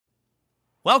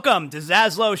Welcome to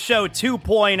Zaslow Show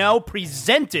 2.0,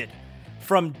 presented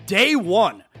from day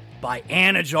one by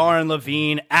Anajar and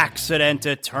Levine Accident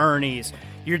Attorneys.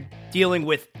 You're dealing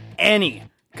with any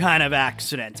kind of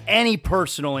accident, any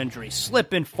personal injury,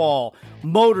 slip and fall,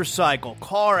 motorcycle,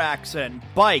 car accident,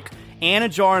 bike.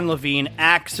 Anajar and Levine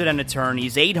Accident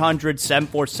Attorneys,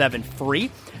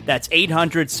 800-747-FREE. That's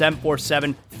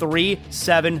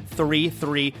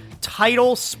 800-747-3733.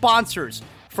 Title sponsors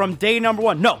from day number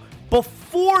one. No,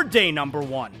 before day number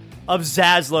one of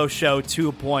Zaslow Show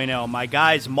 2.0. My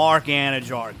guys Mark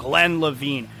Anajar, Glenn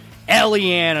Levine, Ellie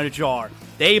Anajar.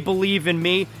 They believe in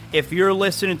me. If you're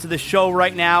listening to the show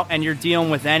right now and you're dealing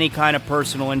with any kind of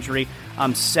personal injury,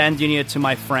 I'm sending you to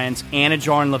my friends,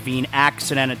 Anajar and Levine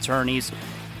Accident Attorneys.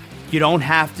 You don't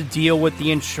have to deal with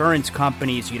the insurance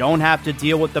companies. You don't have to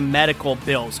deal with the medical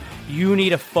bills. You need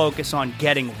to focus on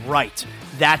getting right.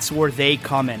 That's where they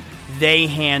come in. They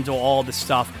handle all the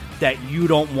stuff that you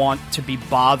don't want to be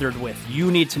bothered with. You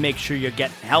need to make sure you're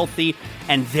getting healthy,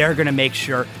 and they're going to make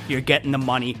sure you're getting the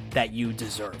money that you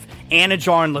deserve.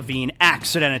 Anajar and Levine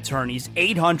Accident Attorneys,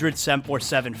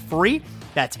 800-747-FREE.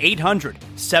 That's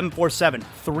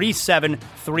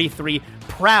 800-747-3733.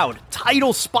 Proud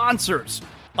title sponsors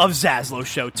of Zaslow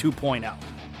Show 2.0.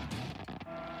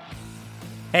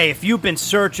 Hey, if you've been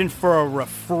searching for a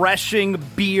refreshing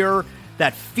beer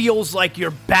that feels like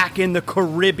you're back in the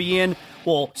Caribbean,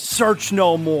 well, search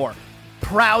no more.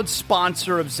 Proud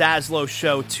sponsor of Zaslow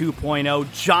Show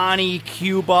 2.0, Johnny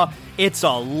Cuba. It's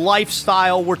a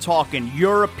lifestyle. We're talking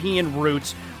European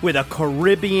roots with a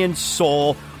Caribbean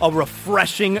soul, a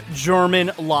refreshing German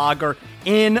lager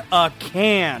in a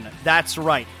can. That's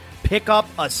right. Pick up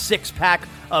a six-pack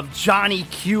of Johnny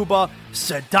Cuba,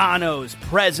 Sedanos,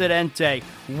 Presidente,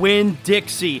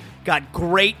 Winn-Dixie. Got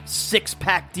great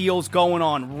six-pack deals going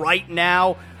on right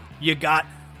now. You got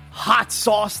hot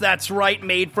sauce, that's right,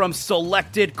 made from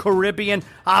selected Caribbean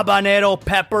habanero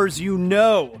peppers. You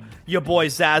know your boy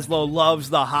Zaslow loves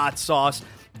the hot sauce.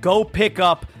 Go pick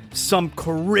up some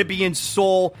Caribbean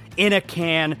soul in a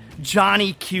can.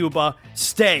 Johnny Cuba,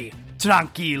 stay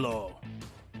tranquilo.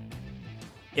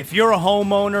 If you're a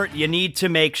homeowner, you need to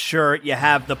make sure you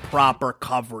have the proper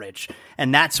coverage.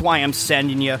 And that's why I'm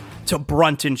sending you to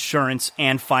Brunt Insurance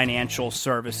and Financial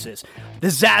Services. The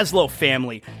Zaslow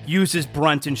family uses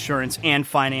Brunt Insurance and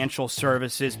Financial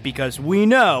Services because we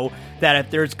know that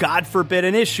if there's, God forbid,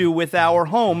 an issue with our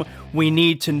home, we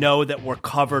need to know that we're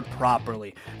covered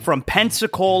properly. From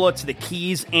Pensacola to the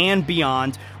Keys and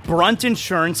beyond, Brunt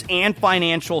Insurance and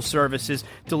Financial Services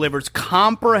delivers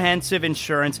comprehensive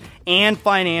insurance and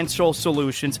financial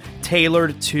solutions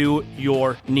tailored to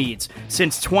your needs.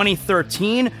 Since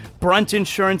 2013, Brunt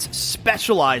Insurance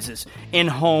specializes in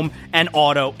home and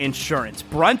auto insurance.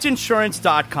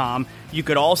 BruntInsurance.com. You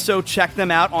could also check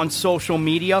them out on social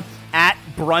media at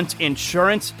Brunt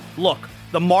Insurance. Look,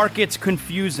 the market's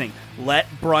confusing. Let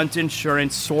Brunt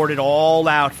Insurance sort it all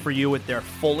out for you with their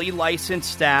fully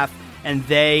licensed staff, and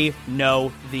they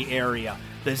know the area.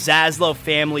 The Zaslow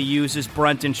family uses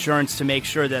Brunt Insurance to make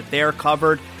sure that they're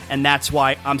covered, and that's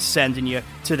why I'm sending you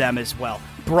to them as well.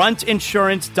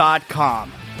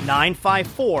 BruntInsurance.com,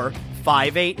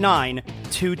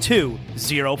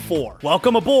 954-589-2204.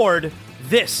 Welcome aboard.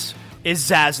 This is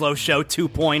Zaslow Show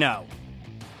 2.0.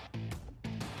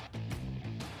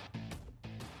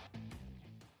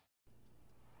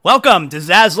 Welcome to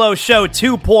Zaslow Show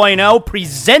 2.0,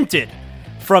 presented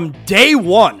from day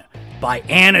one by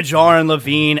Anajar and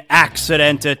Levine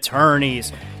Accident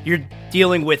Attorneys. You're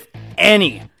dealing with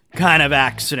any kind of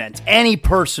accident, any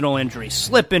personal injury,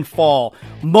 slip and fall,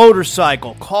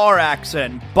 motorcycle, car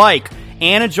accident, bike.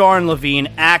 Anajar and Levine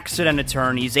Accident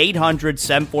Attorneys,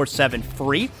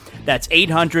 800-747-FREE. That's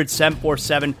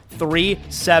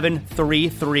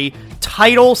 800-747-3733.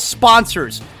 Title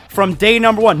sponsors from day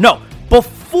number one. No,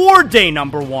 before day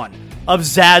number one of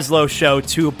Zaslow Show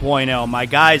 2.0. My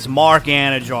guys Mark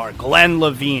Anajar, Glenn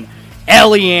Levine,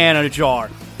 Ellie Anajar.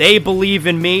 They believe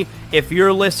in me. If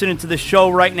you're listening to the show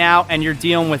right now and you're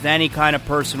dealing with any kind of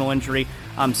personal injury,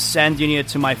 I'm sending you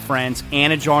to my friends,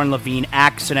 Anajar and Levine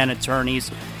Accident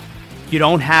Attorneys. You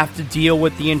don't have to deal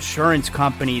with the insurance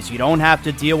companies. You don't have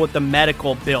to deal with the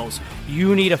medical bills.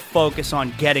 You need to focus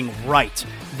on getting right.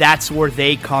 That's where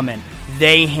they come in.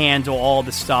 They handle all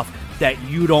the stuff that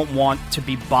you don't want to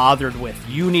be bothered with.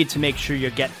 You need to make sure you're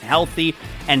getting healthy,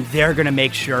 and they're going to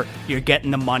make sure you're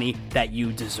getting the money that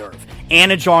you deserve.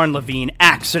 Anajar and Levine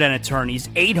Accident Attorneys,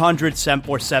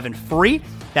 800-747-FREE.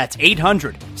 That's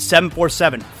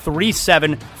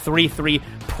 800-747-3733.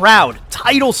 Proud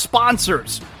title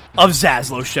sponsors of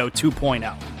Zaslow Show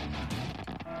 2.0.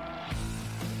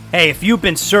 Hey, if you've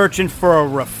been searching for a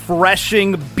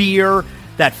refreshing beer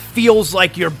that feels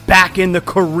like you're back in the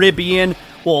Caribbean,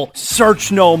 well,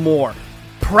 search no more.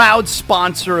 Proud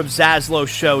sponsor of Zaslow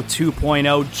Show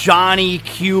 2.0, Johnny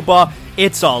Cuba.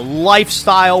 It's a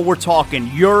lifestyle. We're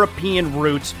talking European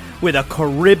roots with a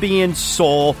Caribbean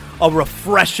soul, a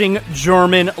refreshing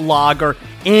German lager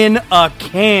in a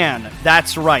can.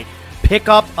 That's right. Pick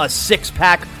up a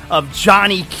six-pack of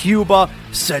Johnny Cuba,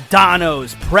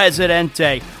 Sedanos,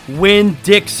 Presidente,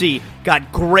 Winn-Dixie.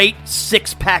 Got great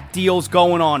six-pack deals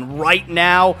going on right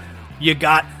now. You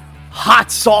got hot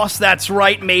sauce, that's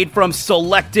right, made from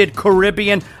selected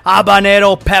Caribbean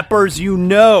habanero peppers. You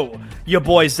know your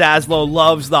boy Zaslow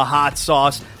loves the hot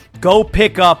sauce. Go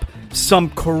pick up some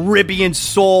Caribbean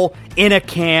soul in a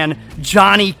can.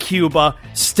 Johnny Cuba,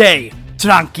 stay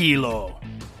tranquilo.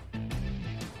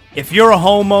 If you're a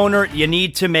homeowner, you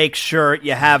need to make sure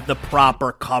you have the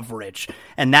proper coverage.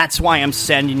 And that's why I'm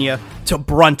sending you to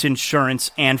Brunt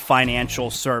Insurance and Financial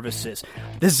Services.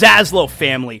 The Zaslow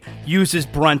family uses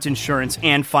Brunt Insurance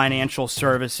and Financial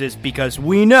Services because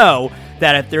we know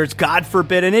that if there's, God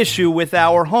forbid, an issue with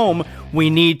our home, we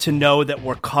need to know that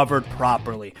we're covered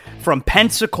properly. From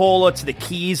Pensacola to the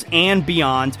Keys and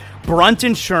beyond, Brunt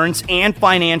Insurance and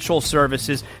Financial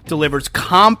Services delivers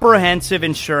comprehensive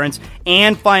insurance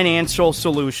and financial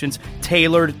solutions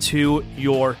tailored to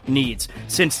your needs.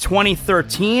 Since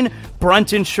 2013,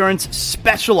 Brunt Insurance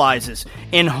specializes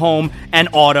in home and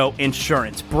auto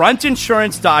insurance.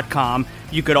 BruntInsurance.com.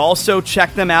 You could also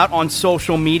check them out on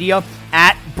social media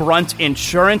at Brunt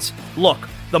Insurance. Look,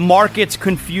 the market's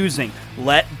confusing.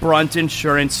 Let Brunt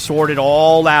Insurance sort it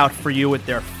all out for you with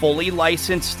their fully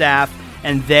licensed staff,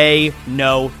 and they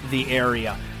know the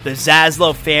area. The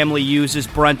Zaslow family uses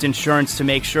Brunt Insurance to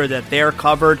make sure that they're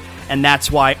covered, and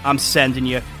that's why I'm sending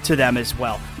you to them as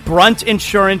well.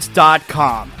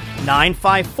 BruntInsurance.com,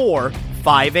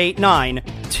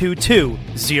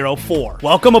 954-589-2204.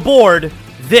 Welcome aboard.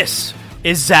 This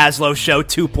is Zaslow Show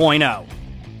 2.0.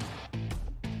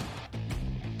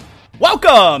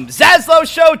 Welcome, Zaslow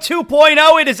Show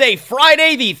 2.0. It is a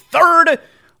Friday, the 3rd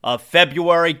of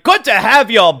February. Good to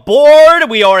have you aboard.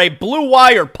 We are a Blue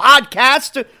Wire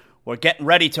podcast. We're getting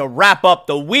ready to wrap up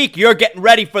the week. You're getting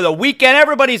ready for the weekend.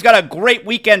 Everybody's got a great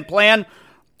weekend plan.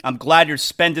 I'm glad you're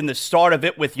spending the start of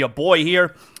it with your boy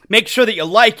here. Make sure that you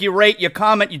like, you rate, you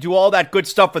comment, you do all that good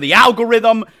stuff for the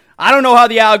algorithm. I don't know how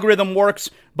the algorithm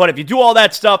works, but if you do all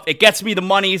that stuff, it gets me the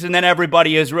monies, and then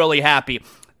everybody is really happy.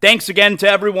 Thanks again to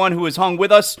everyone who has hung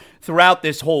with us throughout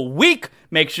this whole week.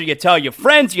 Make sure you tell your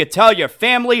friends, you tell your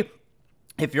family.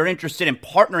 If you're interested in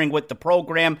partnering with the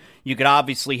program, you could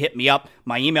obviously hit me up.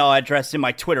 My email address in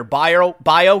my Twitter bio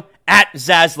at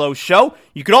Zaslow Show.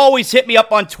 You could always hit me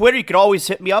up on Twitter. You could always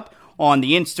hit me up on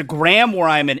the Instagram, where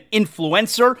I'm an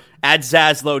influencer at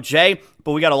ZaslowJ.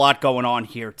 But we got a lot going on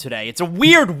here today. It's a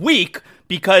weird week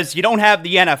because you don't have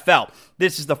the NFL.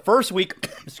 This is the first week,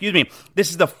 this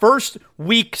is the first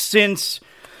week since,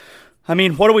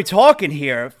 what are we talking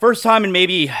here? First time in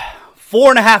maybe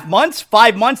 4.5 months,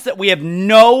 5 months that we have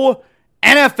no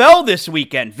NFL this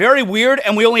weekend. Very weird,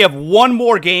 and we only have one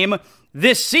more game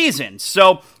this season.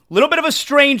 So, a little bit of a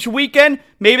strange weekend.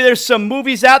 Maybe there's some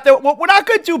movies out there. We're not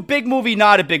going to do big movie,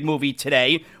 not a big movie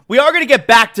today. We are going to get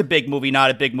back to big movie, not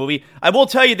a big movie. I will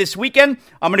tell you this weekend,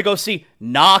 I'm going to go see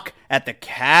Knock at the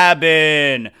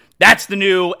Cabin. That's the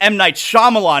new M. Night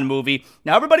Shyamalan movie.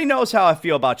 Now, everybody knows how I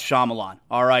feel about Shyamalan,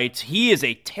 all right? He is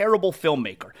a terrible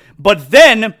filmmaker. But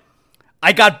then,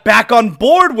 I got back on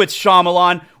board with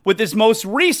Shyamalan with his most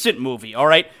recent movie, all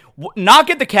right?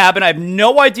 Knock at the Cabin. I have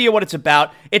no idea what it's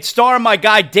about. It's starring my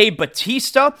guy Dave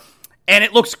Bautista, and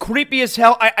it looks creepy as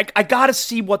hell. I gotta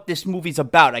see what this movie's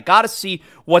about. I gotta see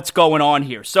what's going on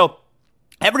here. So,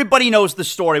 everybody knows the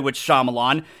story with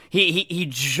Shyamalan. He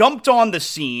jumped on the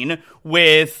scene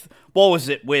with,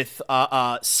 with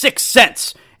Sixth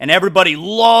Sense. And everybody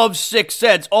loves Sixth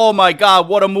Sense. Oh my God,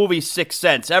 what a movie, Sixth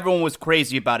Sense. Everyone was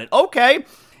crazy about it. Okay.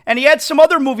 And he had some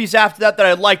other movies after that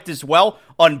I liked as well.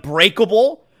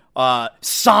 Unbreakable,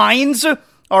 Signs.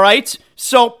 All right.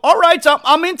 So, all right,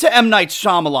 I'm into M. Night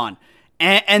Shyamalan.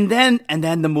 And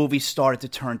then the movie started to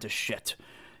turn to shit.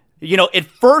 It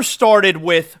first started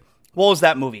with, what was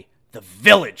that movie? The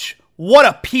Village. What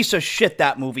a piece of shit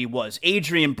that movie was.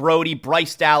 Adrian Brody,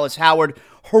 Bryce Dallas Howard,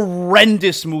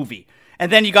 horrendous movie.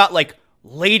 And then you got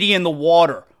Lady in the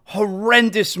Water,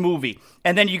 horrendous movie.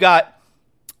 And then you got,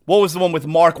 what was the one with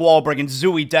Mark Wahlberg and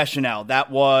Zooey Deschanel? That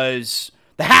was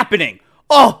The Happening.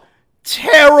 Oh,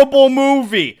 terrible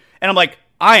movie. And I'm like,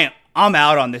 I'm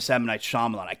out on this M. Night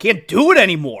Shyamalan. I can't do it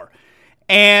anymore.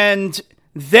 And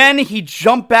then he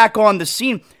jumped back on the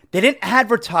scene. they didn't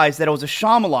advertise that it was a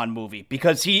Shyamalan movie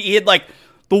because he had like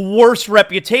the worst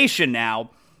reputation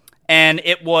now, and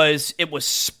it was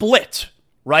Split,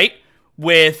 right?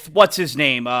 With what's his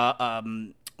name,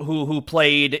 who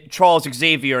played Charles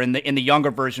Xavier in the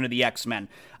younger version of the X-Men,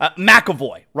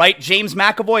 McAvoy, right? James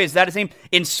McAvoy, is that his name?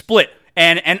 In Split,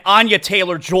 and Anya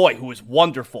Taylor-Joy, who is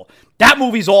wonderful. That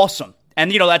movie's awesome. And,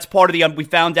 that's part of we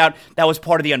found out that was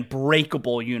part of the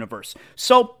Unbreakable universe.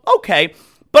 So, okay.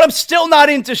 But I'm still not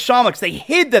into Shyamalan, because they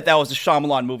hid that was a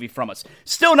Shyamalan movie from us.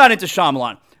 Still not into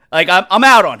Shyamalan. Like, I'm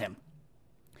out on him.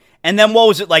 And then, what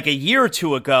was it, like a year or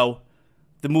two ago,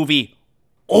 the movie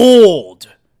Old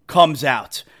comes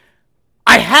out.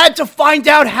 I had to find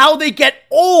out how they get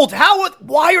old.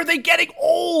 Why are they getting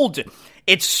old?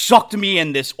 It sucked me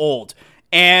in, this Old.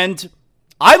 And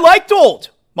I liked Old.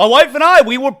 My wife and I,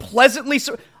 we were pleasantly...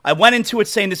 I went into it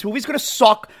saying this movie's going to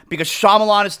suck because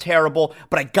Shyamalan is terrible,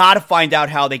 but I got to find out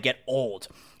how they get old.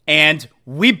 And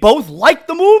we both liked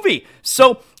the movie.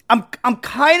 So I'm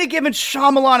kind of giving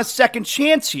Shyamalan a second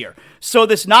chance here. So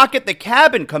this Knock at the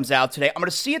Cabin comes out today. I'm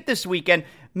going to see it this weekend,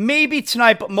 maybe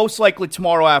tonight, but most likely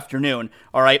tomorrow afternoon.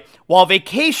 All right. While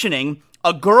vacationing,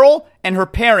 a girl and her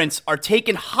parents are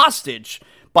taken hostage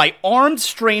by armed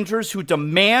strangers who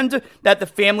demand that the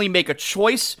family make a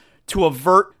choice to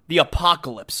avert the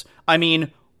apocalypse. I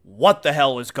mean, what the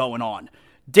hell is going on?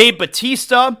 Dave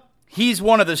Bautista, he's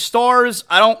one of the stars.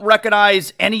 I don't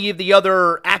recognize any of the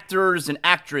other actors and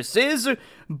actresses,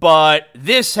 but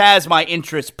this has my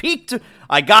interest piqued.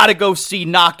 I gotta go see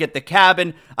Knock at the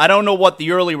Cabin. I don't know what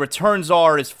the early returns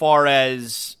are as far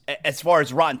as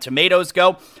Rotten Tomatoes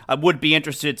go. I would be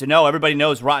interested to know. Everybody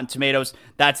knows Rotten Tomatoes.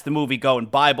 That's the movie-going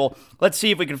Bible. Let's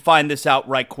see if we can find this out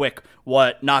right quick,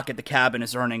 what Knock at the Cabin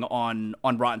is earning on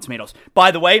Rotten Tomatoes.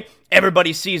 By the way,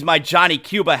 everybody sees my Johnny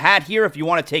Cuba hat here. If you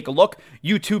want to take a look,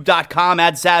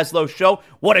 youtube.com/Zaslow Show.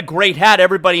 What a great hat.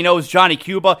 Everybody knows Johnny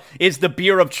Cuba is the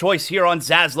beer of choice here on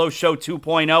Zaslow Show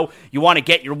 2.0. You want to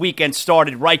get your weekend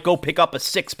started right, go pick up a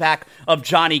six-pack of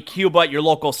Johnny Cuba at your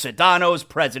local Sedano's,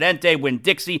 Presidente,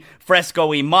 Winn-Dixie, Fresco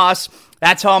y Mas.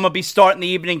 That's how I'm going to be starting the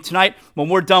evening tonight. When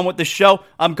we're done with the show,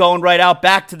 I'm going right out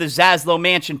back to the Zaslow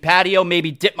Mansion patio,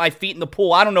 maybe dip my feet in the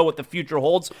pool. I don't know what the future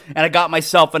holds. And I got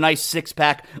myself a nice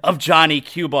six-pack of Johnny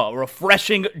Cuba, a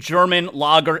refreshing German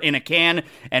lager in a can.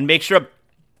 And make sure...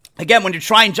 Again, when you're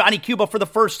trying Johnny Cuba for the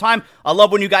first time, I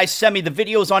love when you guys send me the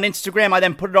videos on Instagram. I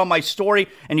then put it on my story,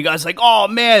 and you guys are like, oh,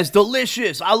 man, it's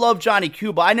delicious. I love Johnny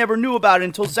Cuba. I never knew about it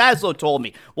until Zaslow told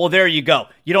me. Well, there you go.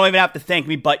 You don't even have to thank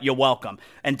me, but you're welcome.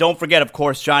 And don't forget, of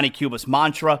course, Johnny Cuba's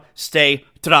mantra, stay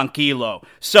tranquilo.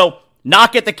 So,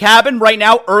 Knock at the Cabin right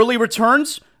now, early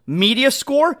returns, media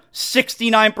score,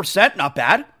 69%, not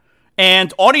bad.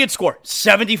 And audience score,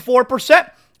 74%.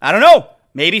 I don't know.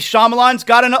 Maybe Shyamalan's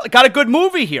got a good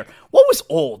movie here. What was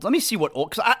Old? Let me see what Old,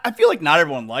 because I feel like not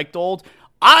everyone liked Old.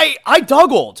 I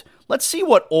dug Old. Let's see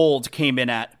what Old came in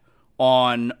at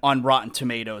on Rotten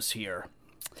Tomatoes here.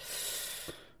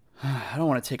 I don't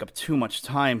want to take up too much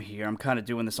time here. I'm kind of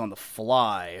doing this on the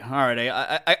fly. All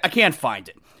right, I can't find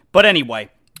it. But anyway,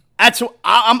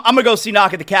 I'm gonna go see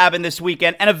Knock at the Cabin this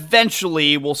weekend, and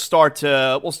eventually we'll start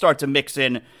to mix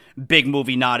in big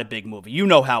movie, not a big movie. You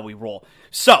know how we roll.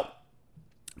 So.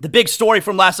 The big story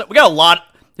from last night,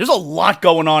 there's a lot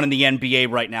going on in the NBA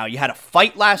right now. You had a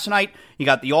fight last night, you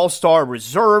got the All-Star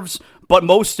reserves, but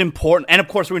most important, and of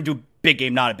course we're going to do big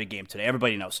game, not a big game today,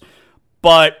 everybody knows.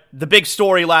 But the big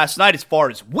story last night, as far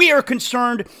as we are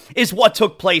concerned, is what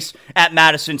took place at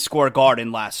Madison Square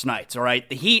Garden last night, all right?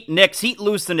 The Heat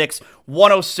lose the Knicks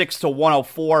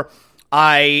 106-104.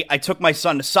 I took my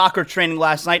son to soccer training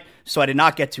last night, so I did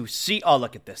not get to see, oh,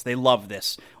 look at this, they love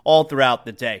this, all throughout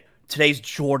the day. Today's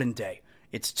Jordan Day.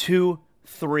 It's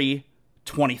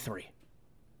 2/3/23.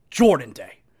 Jordan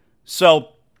Day. So,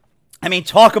 I mean,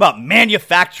 talk about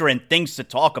manufacturing things to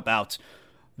talk about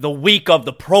the week of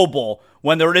the Pro Bowl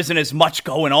when there isn't as much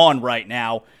going on right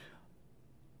now.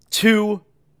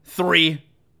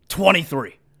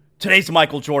 2/3/23. Today's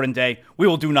Michael Jordan Day. We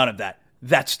will do none of that.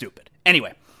 That's stupid.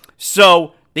 Anyway,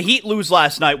 so the Heat lose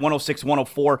last night,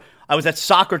 106-104. I was at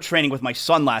soccer training with my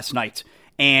son last night.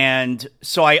 And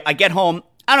so I get home,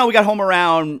 I don't know, we got home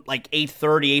around like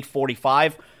 8:30,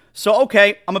 8:45. So,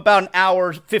 okay, I'm about an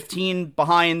hour, 15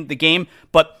 behind the game.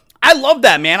 But I love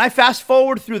that, man. I fast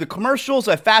forward through the commercials.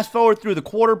 I fast forward through the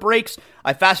quarter breaks.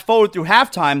 I fast forward through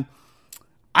halftime.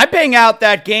 I bang out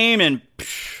that game in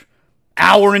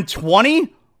hour and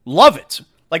 20. Love it.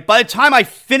 Like, by the time I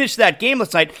finished that game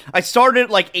last night, I started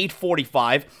at like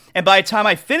 8:45. And by the time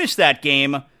I finished that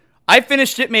game, I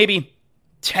finished it maybe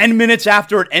 10 minutes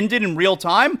after it ended in real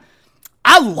time.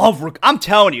 I'm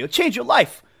telling you, it'll change your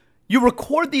life. You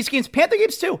record these games, Panther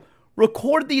games too,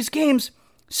 record these games,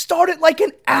 start it like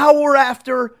an hour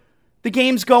after the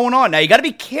game's going on. Now, you got to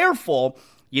be careful.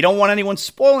 You don't want anyone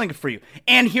spoiling it for you.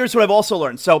 And here's what I've also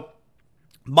learned. So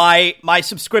my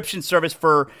subscription service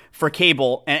for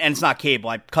cable, and it's not cable,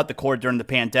 I cut the cord during the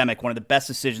pandemic, one of the best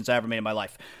decisions I ever made in my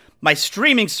life. My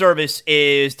streaming service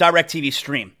is DirecTV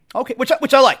Stream. Okay, which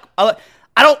I like. I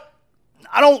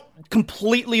don't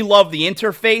completely love the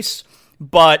interface,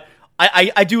 but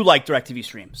I do like DirecTV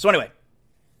Stream. So anyway,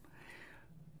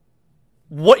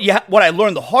 what I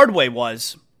learned the hard way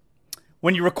was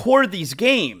when you record these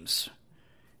games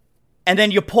and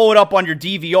then you pull it up on your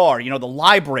DVR, the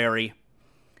library,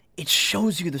 it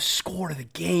shows you the score of the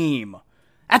game.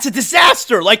 That's a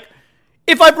disaster. Like,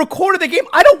 if I've recorded the game,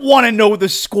 I don't want to know the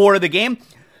score of the game.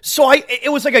 So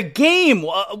it was like a game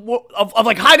of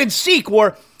like hide and seek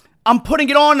where I'm putting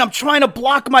it on and I'm trying to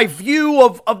block my view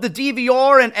of the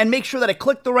DVR and make sure that I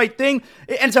click the right thing.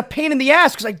 And it's a pain in the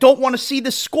ass because I don't want to see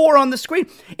the score on the screen.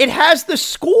 It has the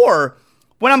score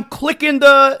when I'm clicking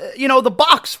the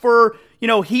box for,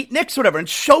 Heat Knicks or whatever, and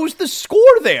shows the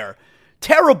score there.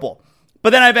 Terrible.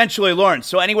 But then I eventually learned.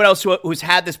 So anyone else who's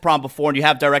had this problem before and you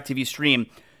have DirecTV Stream,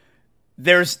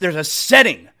 there's a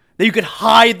setting that you could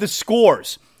hide the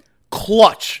scores.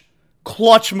 Clutch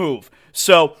move.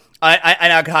 So I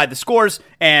now can hide the scores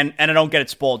and I don't get it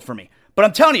spoiled for me. But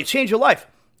I'm telling you, change your life.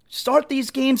 Start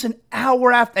these games an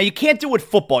hour after. Now, you can't do it with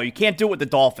football. You can't do it with the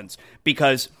Dolphins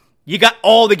because you got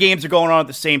all the games are going on at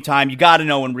the same time. You got to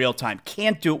know in real time.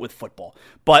 Can't do it with football.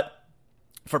 But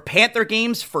for Panther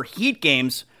games, for Heat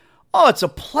games, oh, it's a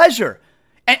pleasure.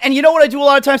 And you know what I do a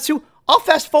lot of times too? I'll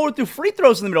fast forward through free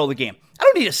throws in the middle of the game. I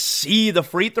don't need to see the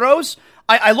free throws.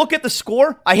 I look at the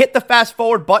score, I hit the fast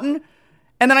forward button,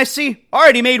 and then I see, all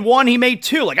right, he made one, he made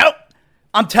two. Like,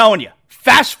 I'm telling you,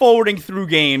 fast forwarding through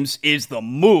games is the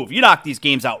move. You knock these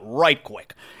games out right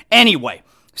quick. Anyway,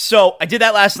 so I did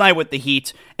that last night with the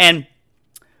Heat, and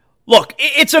look,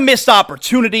 it's a missed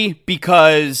opportunity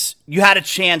because you had a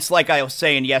chance, like I was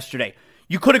saying yesterday.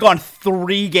 You could have gone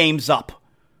 3 games up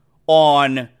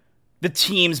on the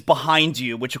teams behind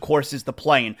you, which of course is the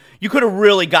play-in. You could have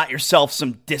really got yourself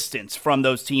some distance from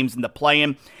those teams in the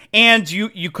play-in, and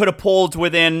you could have pulled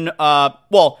within,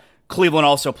 Cleveland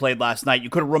also played last night. You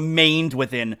could have remained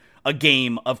within a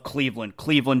game of Cleveland.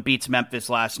 Cleveland beats Memphis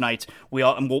last night.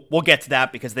 We'll get to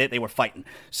that because they were fighting.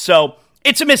 So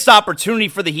it's a missed opportunity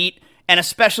for the Heat, and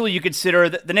especially you consider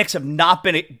that the Knicks have not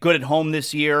been good at home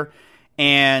this year.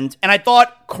 And I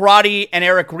thought Karate and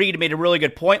Eric Reed made a really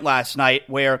good point last night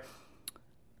where,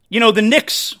 the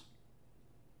Knicks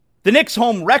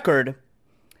home record,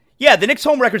 the Knicks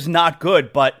home record's not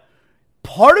good, but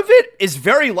part of it is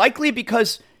very likely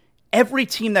because every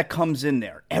team that comes in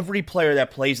there, every player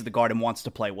that plays at the Garden wants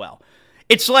to play well.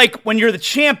 It's like when you're the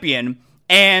champion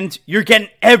and you're getting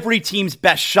every team's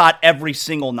best shot every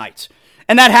single night.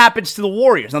 And that happens to the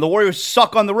Warriors. Now, the Warriors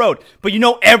suck on the road, but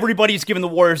everybody's giving the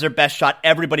Warriors their best shot.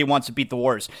 Everybody wants to beat the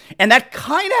Warriors. And that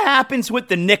kind of happens with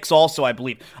the Knicks also, I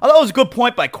believe. I thought it was a good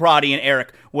point by Karate and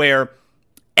Eric, where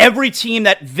every team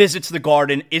that visits the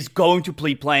Garden is going to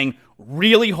be playing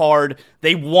really hard.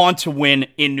 They want to win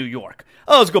in New York.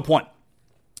 Oh, that was a good point.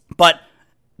 But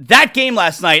that game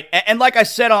last night, and like I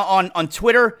said on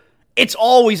Twitter, it's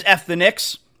always F the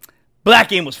Knicks, but that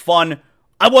game was fun.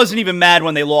 I wasn't even mad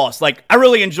when they lost. Like, I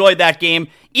really enjoyed that game.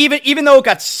 Even though it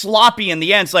got sloppy in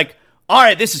the end, it's like, all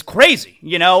right, this is crazy,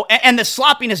 And the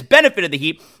sloppiness benefited the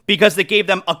Heat because they gave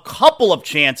them a couple of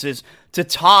chances to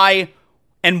tie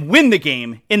and win the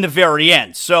game in the very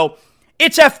end. So,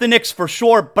 it's F the Knicks for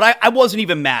sure, but I wasn't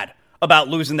even mad about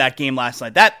losing that game last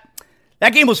night. That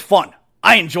game was fun.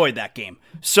 I enjoyed that game.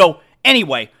 So,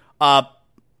 anyway,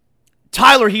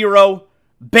 Tyler Hero,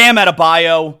 Bam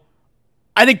Adebayo.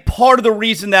 I think part of the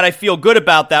reason that I feel good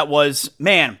about that was,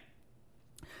 man,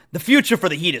 the future for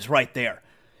the Heat is right there.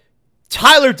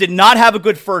 Tyler did not have a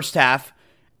good first half,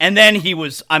 and then he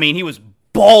was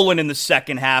balling in the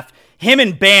second half. Him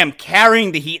and Bam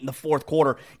carrying the Heat in the fourth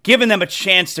quarter, giving them a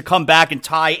chance to come back and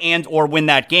tie and or win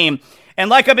that game. And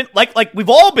like we've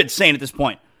all been saying at this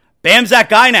point, Bam's that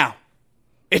guy now.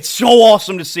 It's so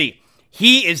awesome to see.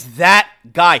 He is that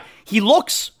guy. He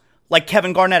looks like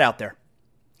Kevin Garnett out there.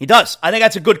 He does. I think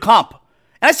that's a good comp.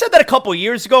 And I said that a couple of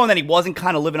years ago, and then he wasn't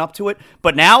kind of living up to it.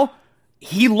 But now,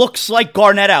 he looks like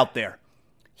Garnett out there.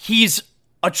 He's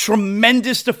a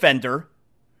tremendous defender.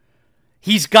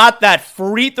 He's got that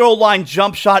free throw line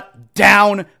jump shot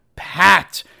down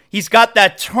pat. He's got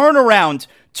that turnaround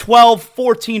 12,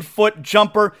 14-foot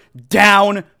jumper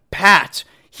down pat.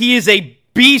 He is a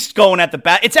beast going at the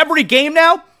bat. It's every game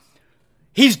now.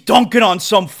 He's dunking on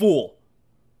some fool.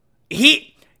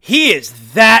 he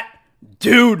is that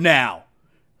dude now.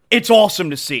 It's awesome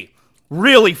to see.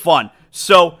 Really fun.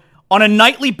 So on a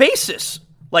nightly basis,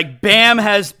 like Bam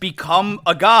has become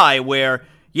a guy where,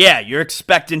 yeah, you're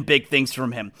expecting big things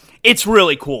from him. It's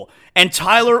really cool. And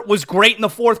Tyler was great in the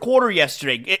fourth quarter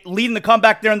yesterday, leading the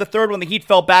comeback there in the third when the Heat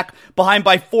fell back behind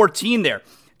by 14 there.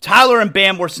 Tyler and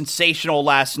Bam were sensational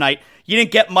last night. You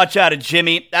didn't get much out of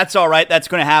Jimmy. That's all right. That's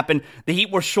going to happen. The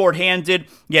Heat were shorthanded.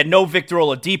 You had no Victor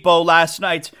Oladipo last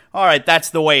night. All right, that's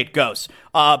the way it goes.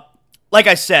 Like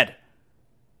I said,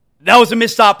 that was a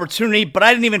missed opportunity, but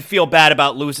I didn't even feel bad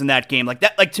about losing that game.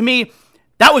 Like to me,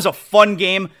 that was a fun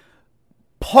game.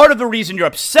 Part of the reason you're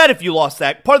upset if you lost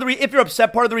that, if you're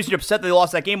upset, part of the reason you're upset that they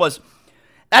lost that game was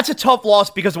that's a tough loss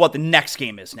because of what the next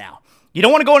game is now. You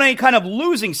don't want to go on any kind of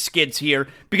losing skids here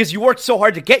because you worked so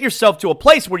hard to get yourself to a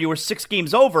place where you were 6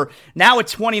 games over. Now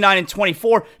it's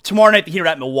 29-24. Tomorrow night the Heat are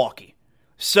at Milwaukee.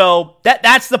 So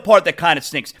that's the part that kind of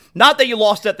stinks. Not that you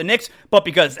lost at the Knicks, but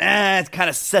because it kind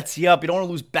of sets you up. You don't want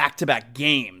to lose back-to-back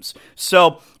games.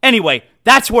 So anyway,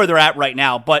 that's where they're at right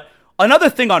now. But another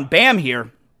thing on Bam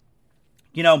here,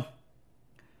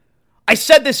 I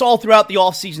said this all throughout the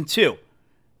offseason too.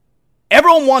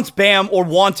 Everyone wants Bam or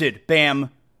wanted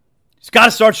Bam. He's got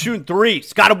to start shooting threes.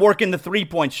 He's got to work in the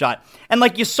three-point shot. And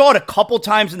like you saw it a couple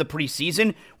times in the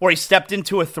preseason where he stepped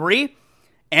into a three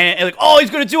and like, oh, he's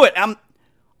going to do it.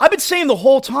 I've been saying the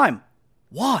whole time,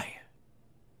 why?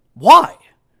 Why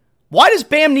does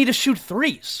Bam need to shoot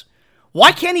threes?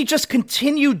 Why can't he just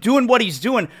continue doing what he's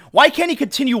doing? Why can't he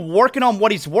continue working on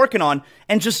what he's working on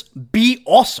and just be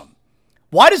awesome?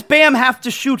 Why does Bam have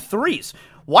to shoot threes?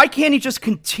 Why can't he just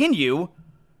continue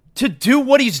to do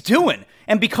what he's doing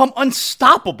and become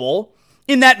unstoppable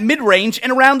in that mid-range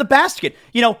and around the basket?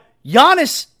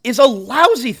 Giannis is a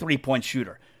lousy three-point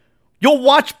shooter. You'll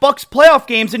watch Bucks playoff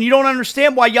games and you don't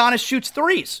understand why Giannis shoots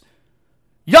threes.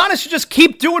 Giannis should just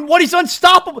keep doing what he's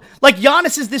unstoppable. Like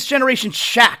Giannis is this generation's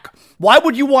Shaq. Why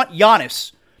would you want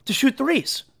Giannis to shoot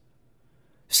threes?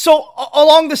 So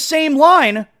along the same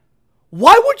line,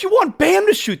 why would you want Bam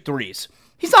to shoot threes?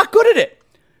 He's not good at it.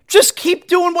 Just keep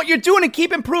doing what you're doing and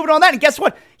keep improving on that. And guess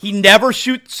what? He never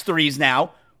shoots threes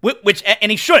now,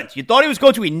 and he shouldn't. You thought he was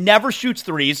going to. He never shoots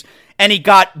threes, and he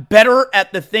got better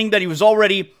at the thing that he was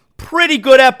already pretty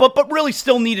good at, but really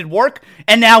still needed work,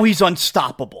 and now he's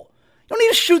unstoppable. You don't need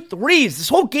to shoot threes. This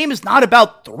whole game is not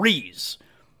about threes.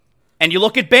 And you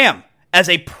look at Bam as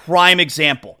a prime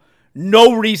example.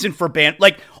 No reason for Bam.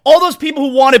 Like, all those people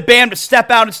who wanted Bam to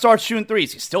step out and start shooting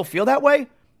threes, you still feel that way?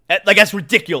 Like, that's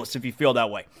ridiculous if you feel that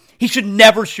way. He should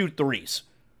never shoot threes.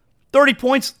 30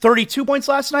 points, 32 points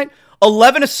last night,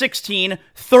 11 of 16,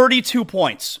 32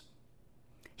 points.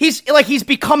 He's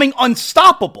becoming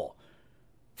unstoppable.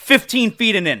 15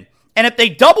 feet and in. And if they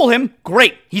double him,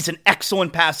 great. He's an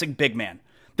excellent passing big man.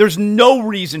 There's no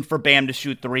reason for Bam to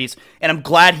shoot threes, and I'm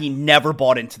glad he never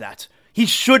bought into that. He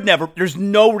should never. There's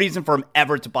no reason for him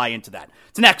ever to buy into that.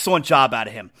 It's an excellent job out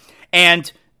of him.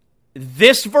 And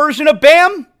this version of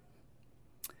Bam,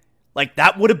 like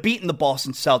that would have beaten the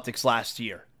Boston Celtics last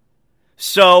year.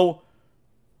 So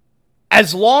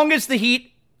as long as the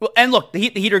Heat, and look, the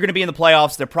Heat are going to be in the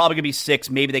playoffs. They're probably going to be 6.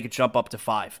 Maybe they could jump up to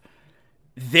 5.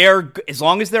 As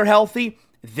long as they're healthy,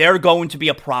 they're going to be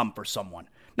a problem for someone.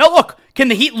 Now look, can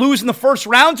the Heat lose in the first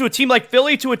round to a team like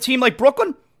Philly, to a team like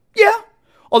Brooklyn? Yeah.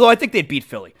 Although I think they'd beat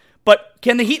Philly. But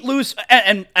can the Heat lose,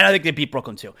 and I think they beat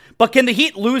Brooklyn too, but can the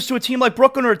Heat lose to a team like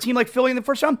Brooklyn or a team like Philly in the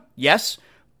first round? Yes.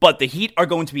 But the Heat are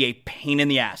going to be a pain in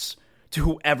the ass to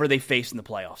whoever they face in the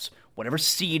playoffs. Whatever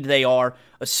seed they are,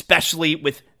 especially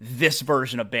with this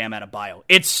version of Bam Adebayo.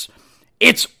 It's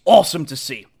awesome to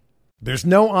see. There's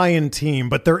no I in team,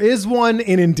 but there is one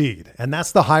in Indeed, and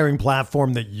that's the hiring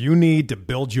platform that you need to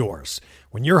build yours.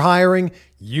 When you're hiring,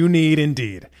 you need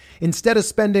Indeed. Instead of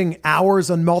spending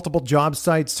hours on multiple job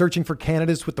sites searching for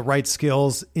candidates with the right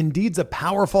skills, Indeed's a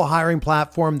powerful hiring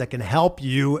platform that can help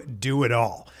you do it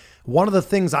all. One of the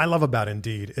things I love about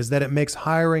Indeed is that it makes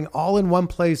hiring all in one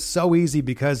place so easy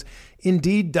because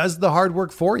Indeed does the hard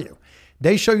work for you.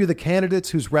 They show you the candidates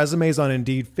whose resumes on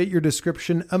Indeed fit your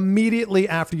description immediately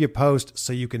after you post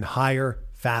so you can hire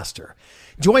faster.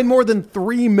 Join more than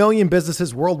 3 million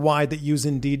businesses worldwide that use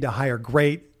Indeed to hire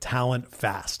great talent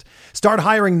fast. Start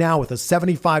hiring now with a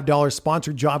 $75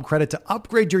 sponsored job credit to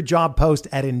upgrade your job post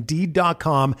at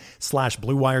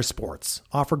Indeed.com/Blue Wire Sports.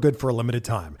 Offer good for a limited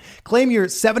time. Claim your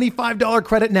 $75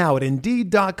 credit now at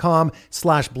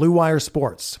Indeed.com/Blue Wire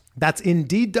Sports. That's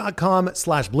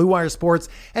Indeed.com/Blue Wire Sports,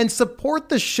 and support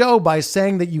the show by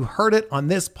saying that you heard it on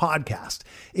this podcast.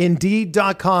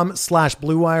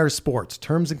 Indeed.com/Blue Wire Sports.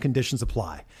 Terms and conditions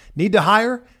apply. Need to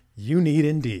hire? You need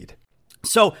Indeed.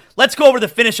 So let's go over the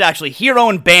finish, actually. Hero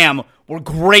and Bam were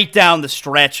great down the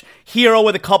stretch. Hero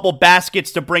with a couple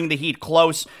baskets to bring the Heat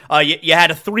close. You had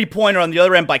a three-pointer on the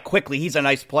other end by Quickly. He's a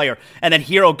nice player. And then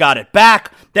Hero got it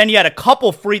back. Then you had a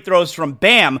couple free throws from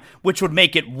Bam, which would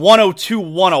make it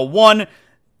 102-101.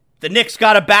 The Knicks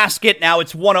got a basket. Now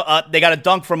it's they got a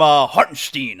dunk from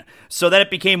Hartenstein. So then it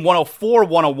became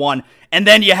 104-101. And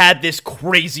then you had this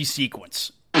crazy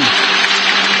sequence.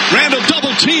 Randall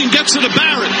double team, gets it to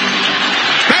Barrett.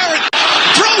 Barrett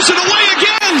throws it away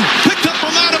again. Picked up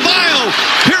from Adebayo.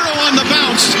 Hero on the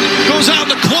bounce. Goes out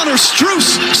in the corner.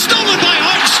 Strus stolen by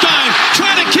Hartenstein.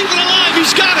 Trying to keep it alive.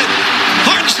 He's got it.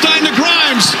 Hartenstein to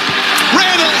Grimes.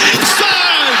 Randall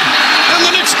inside. And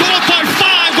the Knicks go up by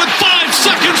 5 with 5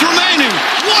 seconds remaining.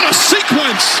 What a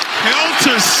sequence.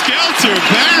 Helter skelter.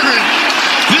 Barrett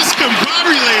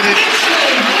discombobulated.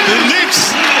 The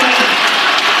Knicks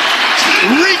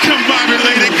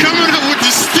recombobulated, coming up with the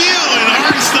steal, and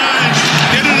Hartenstein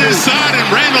getting it inside,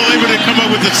 and Randall able to come up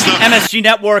with the stuff. MSG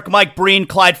Network, Mike Breen,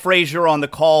 Clyde Frazier on the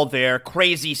call there.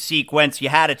 Crazy sequence. You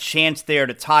had a chance there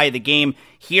to tie the game.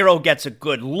 Hero gets a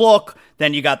good look.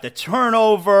 Then you got the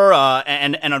turnover,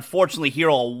 and unfortunately,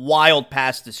 Hero a wild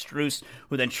pass to Strus,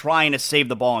 who then trying to save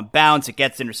the ball in bounds. It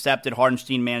gets intercepted.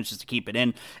 Hartenstein manages to keep it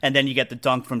in, and then you get the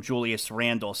dunk from Julius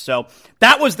Randle. So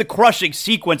that was the crushing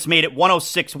sequence, made it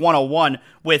 106-101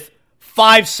 with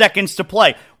 5 seconds to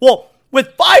play. Well,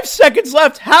 with 5 seconds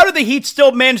left, how did the Heat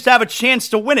still manage to have a chance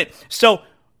to win it? So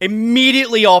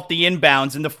immediately off the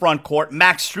inbounds in the front court,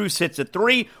 Max Strus hits a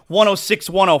three,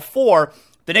 106-104.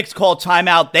 The Knicks call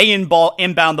timeout. They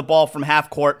inbound the ball from half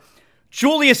court.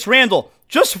 Julius Randle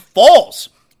just falls,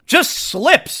 just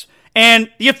slips, and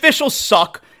the officials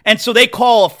suck, and so they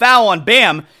call a foul on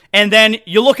Bam, and then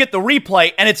you look at the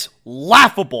replay, and it's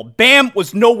laughable. Bam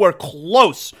was nowhere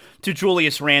close to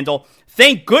Julius Randle.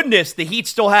 Thank goodness the Heat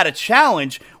still had a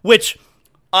challenge, which,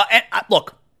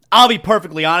 look, I'll be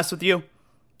perfectly honest with you.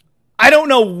 I don't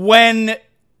know when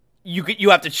you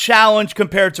have to challenge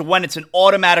compared to when it's an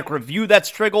automatic review that's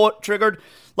triggered.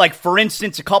 Like, for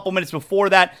instance, a couple minutes before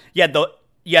that, you had the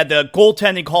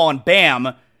goaltending call on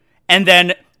Bam, and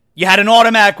then you had an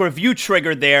automatic review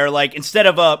triggered there, like, instead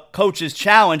of a coach's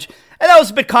challenge, and that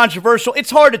was a bit controversial. It's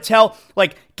hard to tell.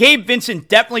 Like, Gabe Vincent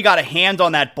definitely got a hand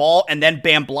on that ball, and then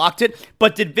Bam blocked it,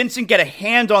 but did Vincent get a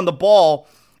hand on the ball,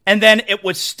 and then it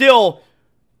was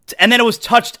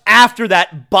touched after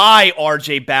that by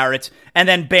R.J. Barrett, and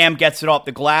then Bam gets it off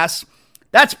the glass?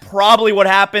 That's probably what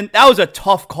happened. That was a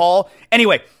tough call.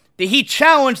 Anyway, the Heat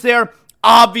challenge there,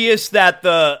 obvious that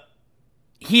the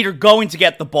Heat are going to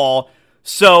get the ball.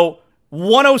 So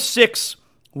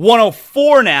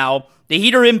 106-104 now. The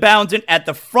Heat are inbounding at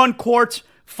the front court.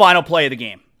 Final play of the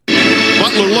game.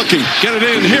 Butler looking. Get it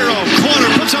in. Hero.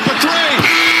 Corner. Puts up a three.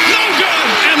 No good.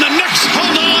 And the Knicks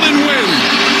hold on and win.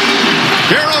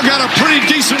 Hero got a pretty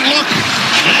decent look.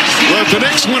 But the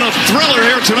Knicks win a thriller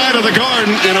here tonight at the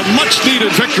Garden in a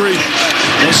much-needed victory,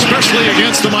 especially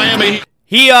against the Miami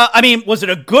Heat. Was it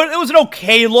a good, it was an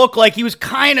okay look. Like, he was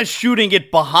kind of shooting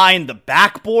it behind the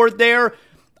backboard there.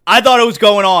 I thought it was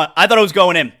going on. I thought it was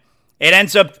going in. It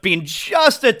ends up being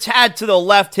just a tad to the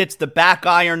left, hits the back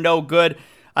iron, no good.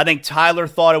 I think Tyler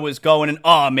thought it was going in.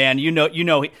 Oh, man,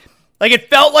 like, it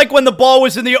felt like when the ball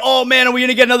was in the, oh, man, are we going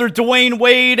to get another Dwayne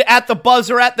Wade at the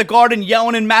buzzer at the Garden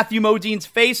yelling in Matthew Modine's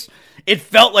face? It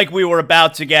felt like we were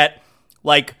about to get,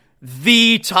 like,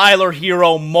 the Tyler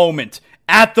Hero moment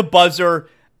at the buzzer,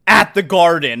 at the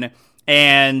Garden,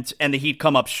 and the Heat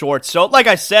come up short. So, like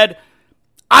I said,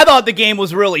 I thought the game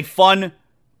was really fun,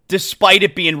 despite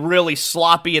it being really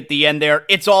sloppy at the end there.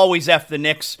 It's always F the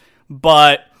Knicks,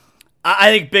 but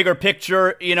I think bigger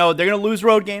picture, they're going to lose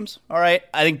road games, all right?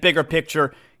 I think bigger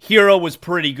picture, Hero was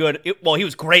pretty good. He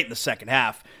was great in the second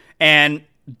half. And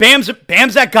Bam's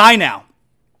that guy now.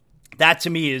 That, to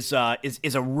me, is a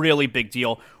really big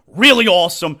deal. Really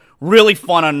awesome, really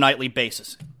fun on a nightly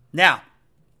basis. Now,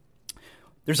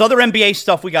 there's other NBA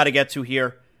stuff we got to get to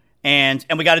here, and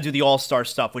we got to do the All-Star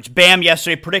stuff, which Bam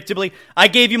yesterday, predictably, I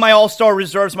gave you my All-Star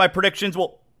reserves, my predictions.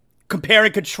 Well, compare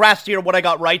and contrast here what I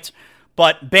got right.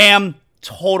 But Bam,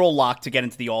 total lock to get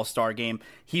into the All-Star game.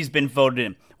 He's been voted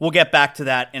in. We'll get back to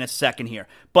that in a second here.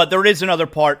 But there is another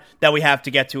part that we have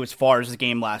to get to as far as the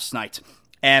game last night.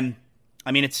 And,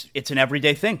 it's an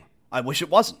everyday thing. I wish it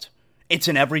wasn't. It's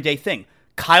an everyday thing.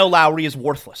 Kyle Lowry is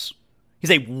worthless.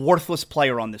 He's a worthless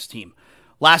player on this team.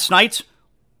 Last night,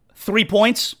 3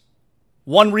 points,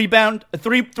 1 rebound,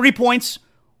 3 points,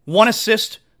 1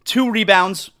 assist, 2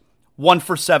 rebounds, 1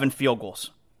 for 7 field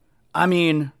goals.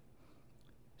 He's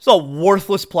a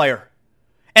worthless player.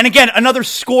 And again, another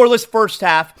scoreless first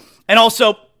half. And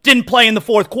also, didn't play in the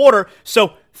fourth quarter.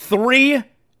 So 3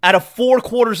 out of 4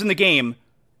 quarters in the game,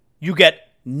 you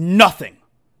get nothing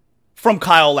from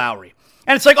Kyle Lowry.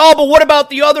 And it's like, oh, but what about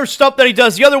the other stuff that he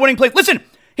does, the other winning plays? Listen,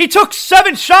 he took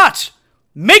 7 shots.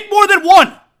 Make more than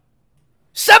 1.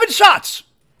 7 shots.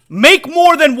 Make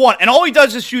more than 1. And all he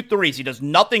does is shoot threes. He does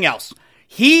nothing else.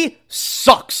 He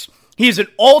sucks. He is an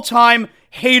all-time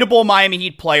hateable Miami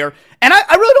Heat player. And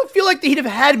I really don't feel like the Heat have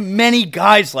had many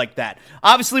guys like that.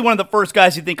 Obviously, one of the first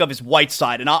guys you think of is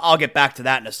Whiteside, and I'll get back to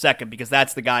that in a second because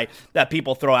that's the guy that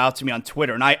people throw out to me on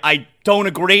Twitter. And I don't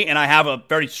agree, and I have a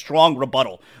very strong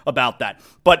rebuttal about that.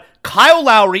 But Kyle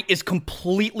Lowry is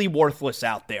completely worthless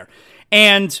out there.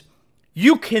 And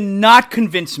you cannot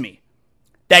convince me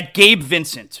that Gabe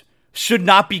Vincent should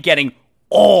not be getting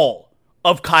all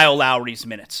of Kyle Lowry's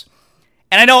minutes.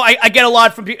 And I know I get a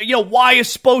lot from people, why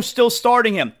is Spo still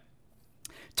starting him?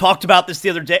 Talked about this the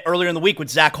other day, earlier in the week with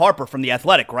Zach Harper from The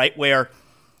Athletic, right? Where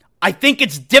I think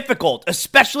it's difficult,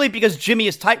 especially because Jimmy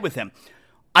is tight with him.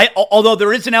 Although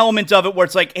there is an element of it where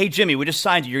it's like, hey, Jimmy, we just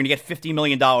signed you. You're going to get $50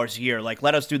 million a year. Like,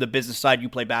 let us do the business side. You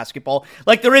play basketball.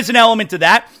 Like, there is an element to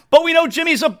that. But we know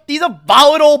Jimmy's he's a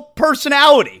volatile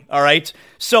personality, all right?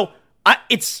 So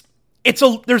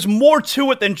there's more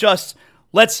to it than just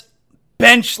let's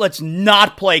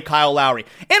not play Kyle Lowry.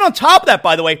 And on top of that,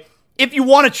 by the way, if you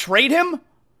want to trade him,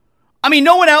 I mean,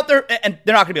 no one out there, and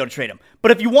they're not going to be able to trade him,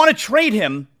 but if you want to trade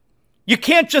him, you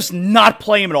can't just not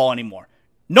play him at all anymore.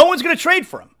 No one's going to trade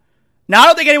for him. Now, I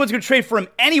don't think anyone's going to trade for him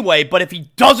anyway, but if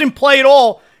he doesn't play at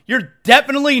all, you're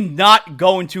definitely not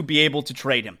going to be able to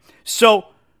trade him. So,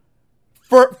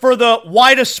 for the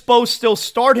why does Spo still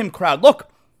start him crowd, look,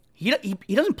 he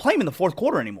doesn't play him in the fourth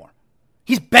quarter anymore.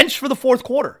 He's benched for the fourth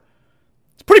quarter.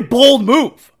 It's a pretty bold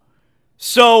move.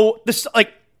 So,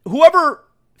 whoever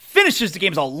finishes the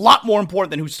game is a lot more important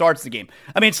than who starts the game.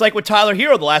 I mean, it's like with Tyler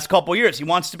Hero the last couple of years. He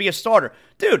wants to be a starter.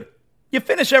 Dude, you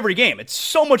finish every game. It's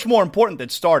so much more important than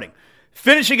starting.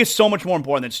 Finishing is so much more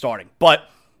important than starting. But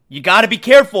you got to be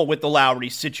careful with the Lowry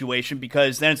situation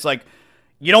because then it's like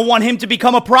you don't want him to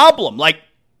become a problem. Like,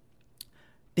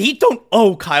 the Heat don't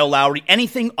owe Kyle Lowry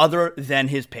anything other than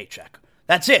his paycheck.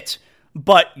 That's it.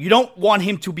 But you don't want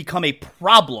him to become a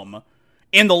problem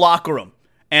in the locker room.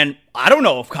 And I don't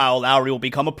know if Kyle Lowry will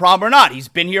become a problem or not. He's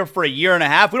been here for a year and a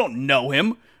half. We don't know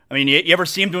him. I mean, you ever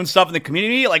see him doing stuff in the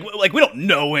community? Like we don't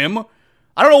know him.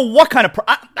 I don't know what kind of...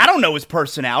 I don't know his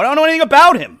personality. I don't know anything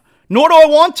about him. Nor do I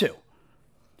want to.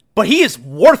 But he is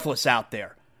worthless out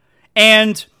there.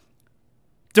 And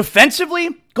defensively,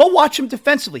 go watch him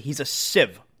defensively. He's a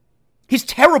sieve. He's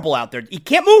terrible out there. He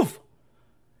can't move.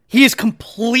 He is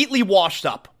completely washed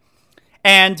up.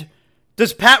 And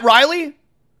does Pat Riley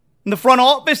in the front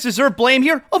office deserve blame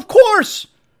here? Of course.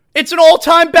 It's an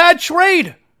all-time bad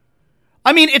trade.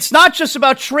 I mean, it's not just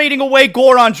about trading away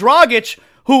Goran Dragic,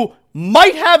 who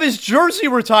might have his jersey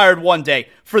retired one day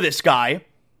for this guy.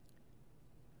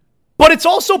 But it's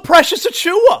also Precious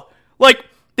Achiuwa. Like,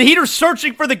 the Heat are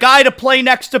searching for the guy to play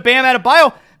next to Bam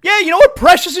Adebayo. Yeah, you know what?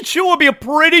 Precious Achiuwa would be a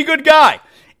pretty good guy.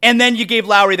 And then you gave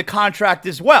Lowry the contract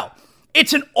as well.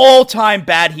 It's an all-time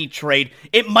bad Heat trade.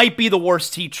 It might be the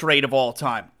worst Heat trade of all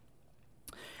time.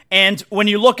 And when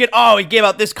you look at, he gave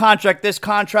out this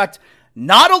contract,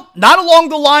 not along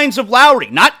the lines of Lowry,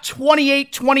 not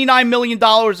 $28, $29 million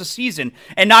a season,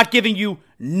 and not giving you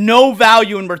no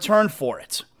value in return for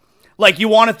it. Like you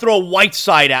want to throw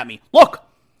Whiteside at me. Look,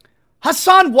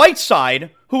 Hassan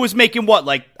Whiteside, who was making what,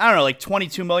 like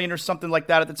 $22 million or something like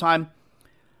that at the time.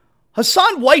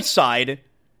 Hassan Whiteside,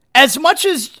 as much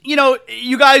as,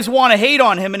 you guys want to hate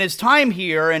on him and his time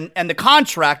here and the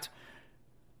contract,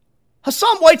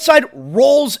 Hassan Whiteside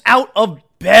rolls out of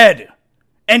bed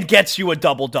and gets you a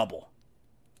double-double.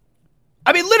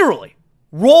 I mean, literally,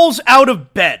 rolls out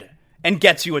of bed and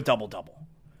gets you a double-double.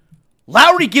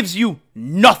 Lowry gives you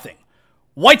nothing.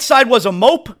 Whiteside was a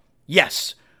mope,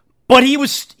 yes, but he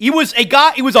was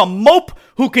a mope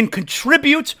who can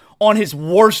contribute on his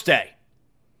worst day.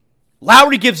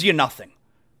 Lowry gives you nothing.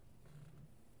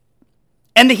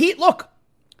 And the Heat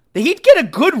get a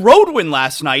good road win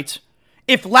last night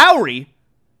if Lowry,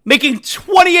 making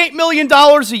 $28 million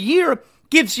a year,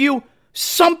 gives you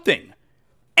something,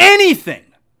 anything.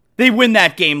 They win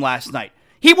that game last night.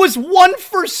 He was 1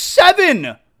 for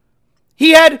 7.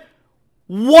 He had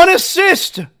 1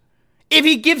 assist. If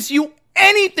he gives you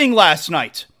anything last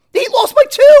night, he lost by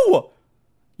 2.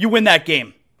 You win that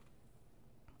game.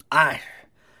 But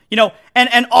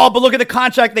look at the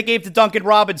contract they gave to Duncan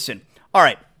Robinson. All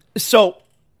right, so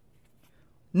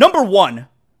number one,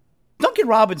 Duncan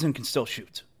Robinson can still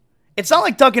shoot. It's not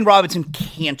like Duncan Robinson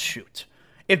can't shoot.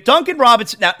 If Duncan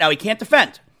Robinson, now he can't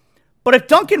defend, But if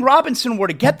Duncan Robinson were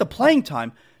to get the playing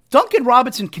time, Duncan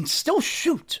Robinson can still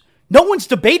shoot. No one's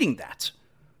debating that.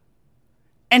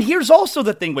 And here's also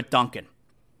the thing with Duncan.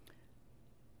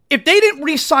 If they didn't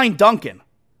re-sign Duncan,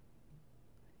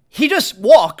 he just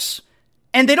walks,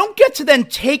 and they don't get to then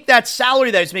take that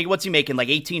salary that he's making. What's he making, like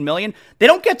 $18 million? They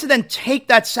don't get to then take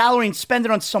that salary and spend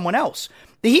it on someone else.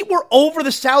 The Heat were over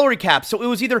the salary cap, so it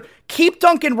was either keep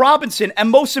Duncan Robinson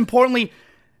and, most importantly,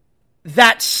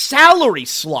 that salary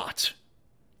slot,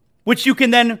 which you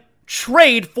can then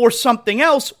trade for something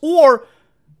else, or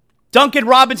Duncan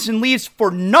Robinson leaves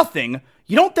for nothing.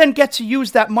 You don't then get to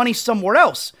use that money somewhere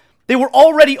else. They were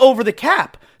already over the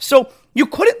cap, so you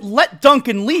couldn't let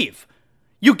Duncan leave.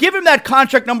 You give him that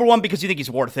contract, number one, because you think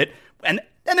he's worth it, and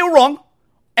they were wrong.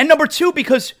 And number two,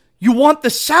 because you want the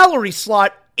salary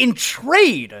slot in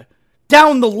trade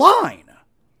down the line.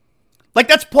 Like,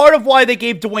 that's part of why they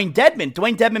gave Dwayne Dedmon.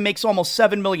 Dwayne Dedmon makes almost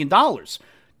 $7 million.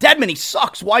 Dedmon, he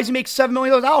sucks. Why does he make $7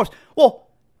 million? Well,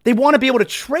 they want to be able to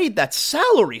trade that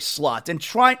salary slot and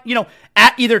try,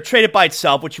 either trade it by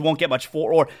itself, which you won't get much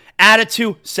for, or add it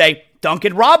to, say,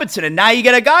 Duncan Robinson, and now you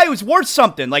get a guy who's worth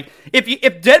something. Like, if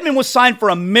Dedmon was signed for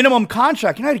a minimum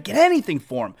contract, you're not going to get anything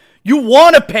for him. You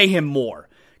want to pay him more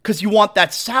because you want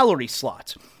that salary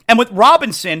slot. And with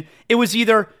Robinson, it was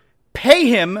either pay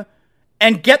him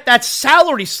and get that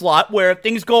salary slot where if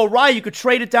things go awry, you could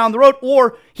trade it down the road,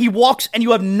 or he walks and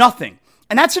you have nothing.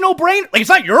 And that's a no-brainer. Like, it's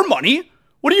not your money.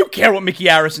 What do you care what Mickey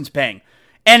Harrison's paying?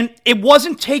 And it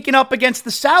wasn't taken up against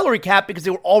the salary cap because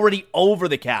they were already over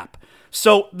the cap.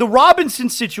 So the Robinson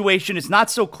situation is not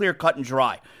so clear-cut and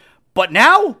dry. But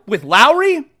now, with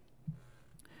Lowry,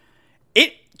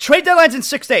 trade deadline's in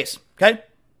 6 days, okay?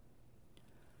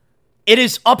 It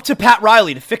is up to Pat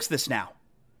Riley to fix this now.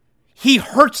 He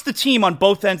hurts the team on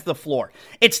both ends of the floor.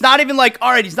 It's not even like,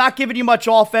 all right, he's not giving you much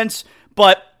offense,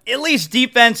 but at least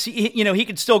defense, he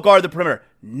can still guard the perimeter.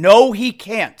 No, he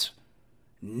can't.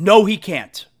 No, he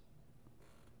can't.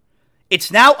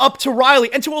 It's now up to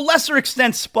Riley, and to a lesser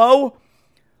extent, Spo.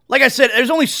 Like I said, there's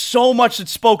only so much that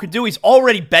Spo could do. He's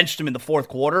already benched him in the fourth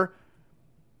quarter.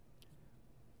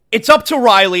 It's up to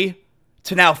Riley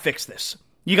to now fix this.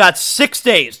 You got 6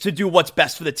 days to do what's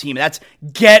best for the team. That's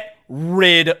get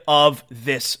rid of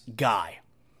this guy.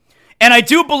 And I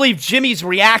do believe Jimmy's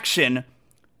reaction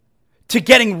to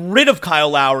getting rid of Kyle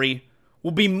Lowry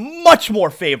will be much more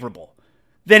favorable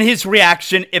than his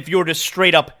reaction if you were to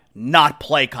straight up not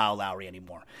play Kyle Lowry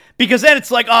anymore. Because then it's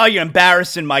like, oh, you're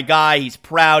embarrassing my guy. He's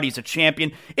proud. He's a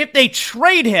champion. If they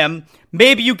trade him,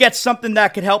 maybe you get something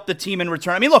that could help the team in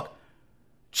return. I mean, look,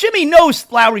 Jimmy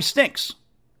knows Lowry stinks.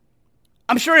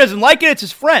 I'm sure he doesn't like it. It's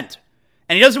his friend.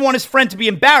 And he doesn't want his friend to be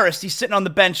embarrassed. He's sitting on the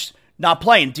bench not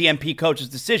playing. DMP coach's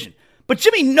decision. But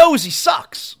Jimmy knows he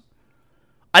sucks.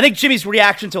 I think Jimmy's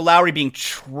reaction to Lowry being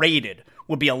traded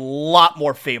would be a lot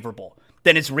more favorable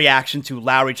than his reaction to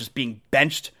Lowry just being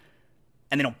benched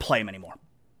and they don't play him anymore.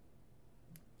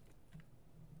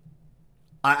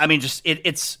 I mean, just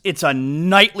it's a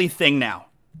nightly thing now.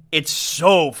 It's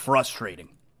so frustrating.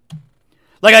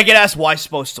 Like, I get asked why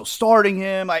Spo's still starting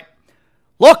him.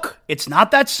 Look, it's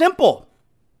not that simple.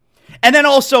 And then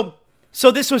also, so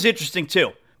this was interesting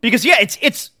too, because yeah,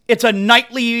 it's a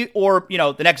nightly or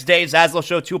the next day Zaslow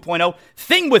Show 2.0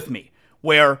 thing with me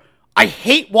where I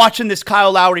hate watching this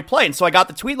Kyle Lowry play, and so I got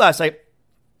the tweet last night.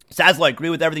 Zaslow, I agree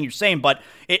with everything you're saying, but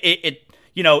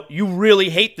you really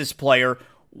hate this player.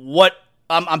 What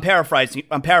I'm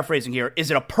paraphrasing here.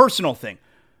 Is it a personal thing?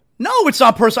 No, it's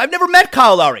not personal. I've never met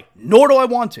Kyle Lowry, nor do I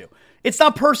want to. It's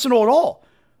not personal at all.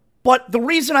 But the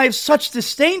reason I have such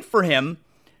disdain for him,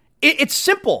 it's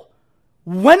simple.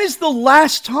 When is the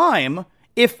last time,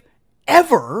 if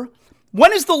ever,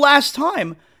 when is the last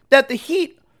time that the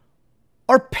Heat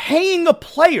are paying a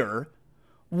player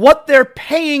what they're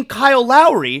paying Kyle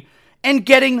Lowry and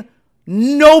getting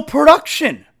no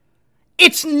production?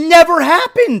 It's never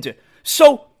happened.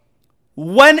 So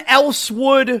when else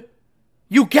would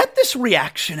you get this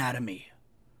reaction out of me?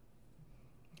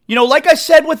 Like I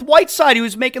said with Whiteside, he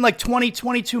was making like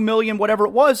 22 million, whatever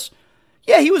it was.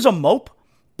 Yeah, he was a mope.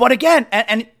 But again,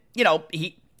 and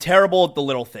he terrible at the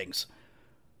little things.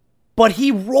 But he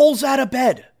rolls out of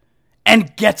bed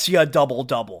and gets you a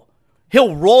double-double.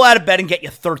 He'll roll out of bed and get you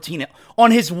 13.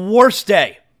 On his worst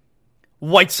day,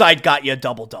 Whiteside got you a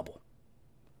double-double.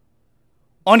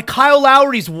 On Kyle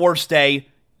Lowry's worst day,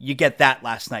 you get that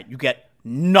last night. You get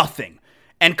nothing.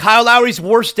 And Kyle Lowry's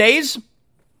worst days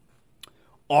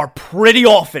are pretty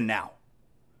often now.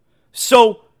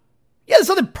 So, yeah, there's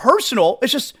nothing personal.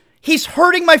 It's just he's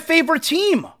hurting my favorite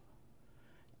team.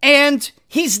 And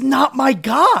he's not my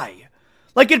guy.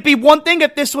 Like, it'd be one thing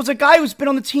if this was a guy who's been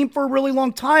on the team for a really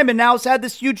long time and now has had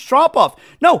this huge drop-off.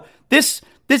 No, this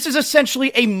is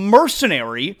essentially a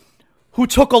mercenary who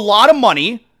took a lot of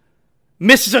money,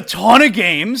 misses a ton of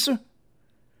games,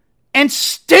 and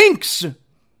stinks.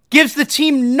 Gives the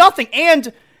team nothing.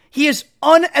 And he is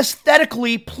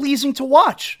unaesthetically pleasing to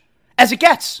watch, as it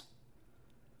gets.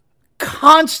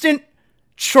 Constant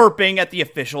chirping at the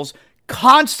officials,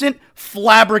 constant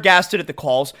flabbergasted at the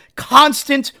calls,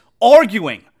 constant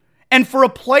arguing. And for a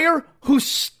player who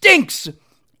stinks,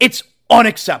 it's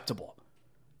unacceptable.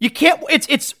 You can't,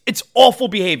 it's awful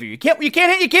behavior. You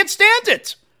can't stand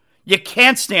it. You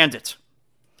can't stand it.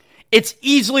 It's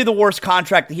easily the worst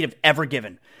contract that he'd have ever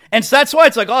given. And so that's why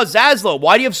it's like, oh, Zaslow,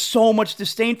 why do you have so much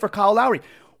disdain for Kyle Lowry?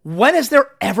 When has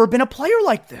there ever been a player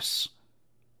like this?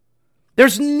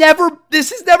 This has never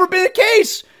been the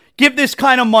case. Give this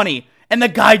kind of money, and the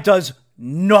guy does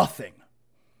nothing.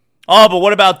 Oh, but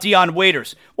what about Dion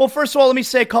Waiters? Well, first of all, let me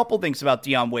say a couple things about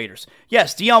Dion Waiters.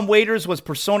 Yes, Dion Waiters was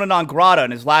persona non grata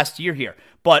in his last year here.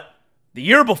 But the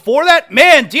year before that,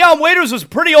 man, Dion Waiters was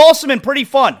pretty awesome and pretty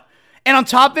fun. And on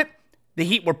top of it, the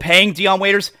Heat were paying Dion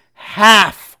Waiters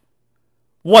half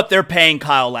what they're paying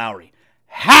Kyle Lowry.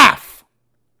 Half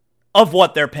of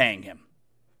what they're paying him.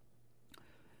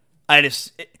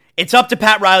 It's up to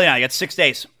Pat Riley now. You got 6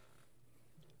 days.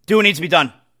 Do what needs to be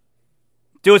done.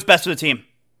 Do what's best for the team.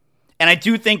 And I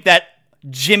do think that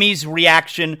Jimmy's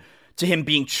reaction to him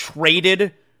being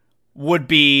traded would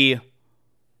be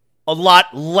a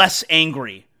lot less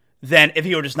angry than if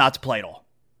he were just not to play at all.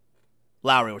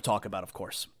 Lowry we're talking about, of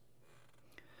course.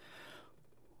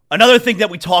 Another thing that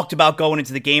we talked about going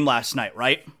into the game last night,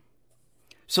 right?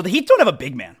 So the Heat don't have a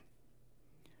big man.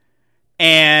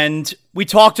 And we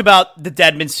talked about the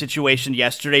Dedmon situation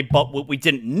yesterday, but what we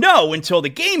didn't know until the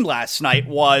game last night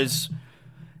was,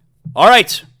 all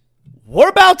right, we're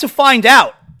about to find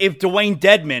out if Dwayne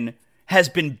Dedmon has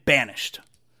been banished.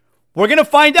 We're going to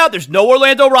find out. There's no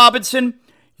Orlando Robinson.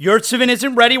 Yurtseven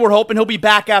isn't ready. We're hoping he'll be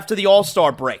back after the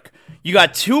All-Star break. You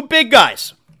got two big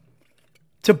guys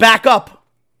to back up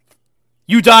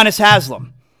Udonis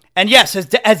Haslem. And yes, has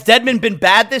Dedmon been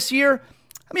bad this year?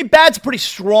 I mean, bad's a pretty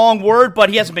strong word, but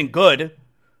he hasn't been good.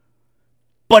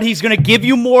 But he's going to give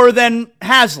you more than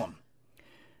Haslem.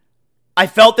 I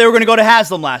felt they were going to go to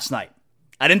Haslem last night.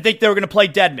 I didn't think they were going to play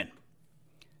Dedmon.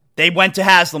 They went to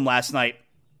Haslem last night.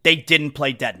 They didn't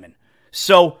play Dedmon.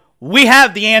 So we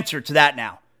have the answer to that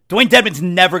now. Dwayne Dedmon's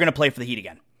never going to play for the Heat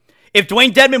again. If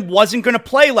Dwayne Dedmon wasn't going to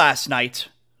play last night,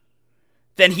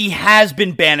 then he has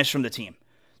been banished from the team.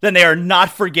 Then they are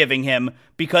not forgiving him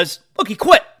because, look, he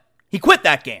quit. He quit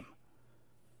that game.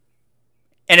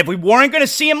 And if we weren't going to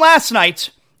see him last night,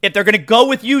 if they're going to go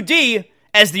with UD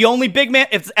as the only big man,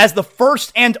 as the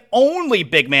first and only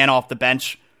big man off the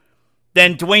bench,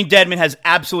 then Dwayne Dedmon has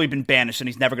absolutely been banished and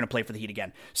he's never going to play for the Heat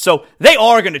again. So they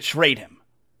are going to trade him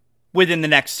within the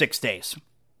next 6 days.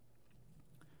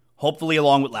 Hopefully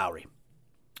along with Lowry.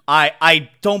 I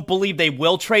don't believe they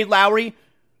will trade Lowry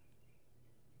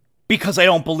because I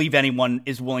don't believe anyone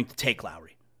is willing to take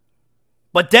Lowry.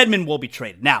 But Dedmon will be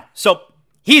traded. Now, so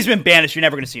he's been banished. You're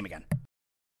never going to see him again.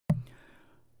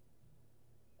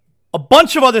 A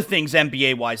bunch of other things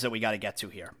NBA-wise that we got to get to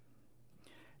here.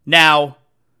 Now,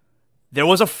 there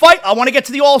was a fight. I want to get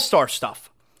to the All-Star stuff.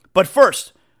 But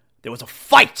first, there was a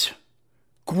fight.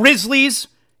 Grizzlies,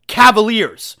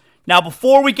 Cavaliers. Now,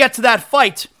 before we get to that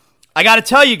fight, I got to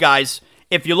tell you guys,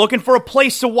 if you're looking for a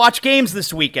place to watch games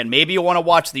this weekend, maybe you want to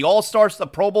watch the All-Star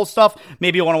stuff, Pro Bowl stuff,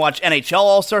 maybe you want to watch NHL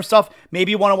All-Star stuff,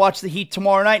 maybe you want to watch the Heat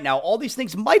tomorrow night. Now, all these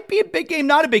things might be a big game,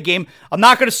 not a big game. I'm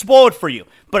not going to spoil it for you.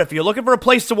 But if you're looking for a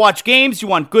place to watch games, you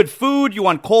want good food, you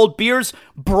want cold beers,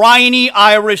 Bryony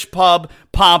Irish Pub,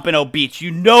 Pompano Beach.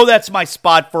 You know that's my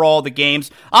spot for all the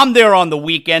games. I'm there on the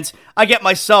weekends. I get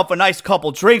myself a nice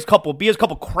couple drinks, couple beers,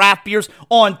 couple craft beers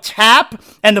on tap,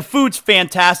 and the food's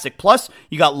fantastic. Plus,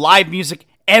 you got live music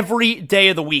every day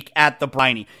of the week at the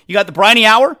Bryony. You got the Bryony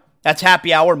Hour, that's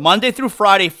happy hour, Monday through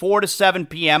Friday, 4 to 7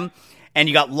 p.m., and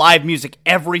you got live music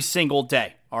every single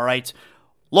day, all right?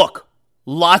 Look,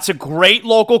 lots of great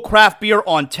local craft beer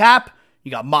on tap.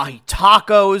 You got mahi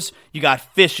tacos, you got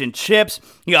fish and chips,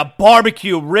 you got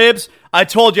barbecue ribs. I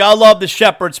told you I love the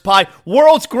shepherd's pie.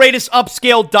 World's greatest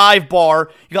upscale dive bar.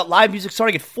 You got live music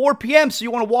starting at 4 p.m., so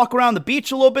you want to walk around the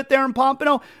beach a little bit there in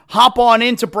Pompano? Hop on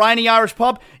into Bryony Irish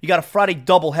Pub. You got a Friday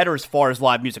doubleheader as far as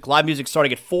live music. Live music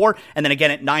starting at 4 and then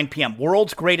again at 9 p.m.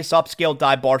 World's greatest upscale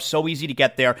dive bar. So easy to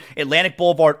get there. Atlantic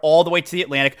Boulevard all the way to the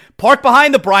Atlantic. Park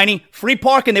behind the Bryony. Free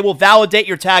park and they will validate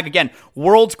your tag again.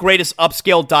 World's greatest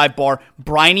upscale dive bar.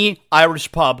 Bryony Irish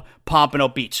Pub, Pompano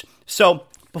Beach. So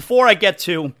before I get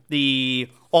to the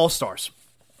All-Stars,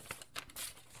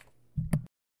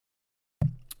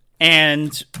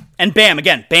 And Bam,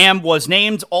 again, Bam was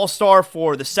named All-Star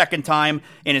for the second time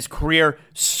in his career.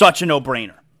 Such a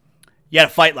no-brainer. You had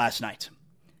a fight last night.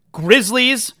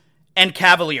 Grizzlies and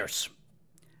Cavaliers.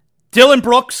 Dillon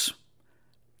Brooks,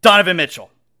 Donovan Mitchell.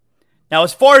 Now,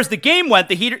 as far as the game went,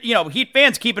 the Heat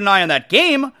fans keep an eye on that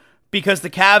game because the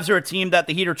Cavs are a team that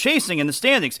the Heat are chasing in the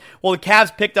standings. Well, the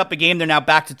Cavs picked up a game. They're now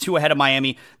back to 2 ahead of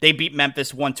Miami. They beat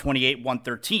Memphis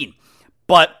 128-113.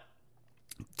 But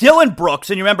Dillon Brooks,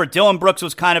 and you remember Dillon Brooks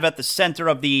was kind of at the center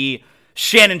of the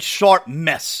Shannon Sharpe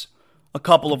mess a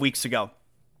couple of weeks ago.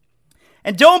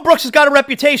 And Dillon Brooks has got a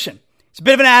reputation. He's a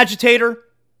bit of an agitator.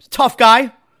 He's a tough guy.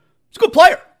 He's a good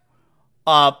player.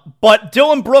 But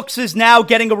Dillon Brooks is now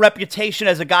getting a reputation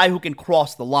as a guy who can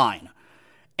cross the line.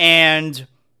 And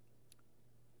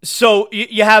so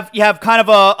you have kind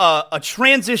of a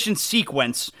transition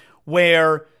sequence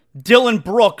where Dillon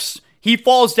Brooks, he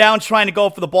falls down trying to go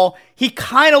for the ball. He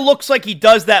kind of looks like he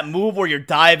does that move where you're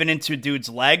diving into a dude's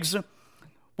legs,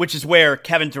 which is where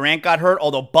Kevin Durant got hurt,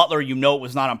 although Butler, it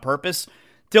was not on purpose.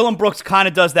 Dillon Brooks kind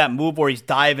of does that move where he's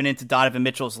diving into Donovan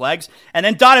Mitchell's legs. And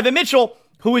then Donovan Mitchell,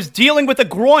 who is dealing with a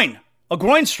groin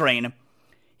strain,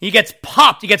 he gets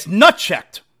popped, he gets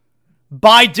nut-checked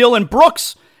by Dillon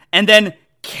Brooks, and then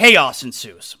chaos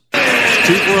ensues. 2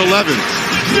 for 11.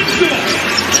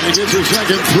 And he gets his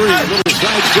second three. A little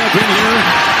sidestep in here.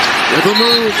 With a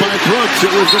move by Brooks.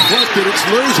 It was deflected. It's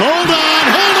loose. Hold on!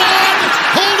 Hold on!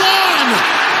 Hold on!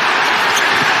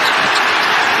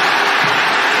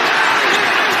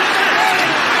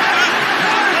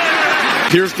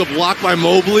 Here's the block by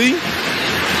Mobley.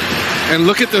 And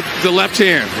look at the left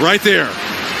hand right there.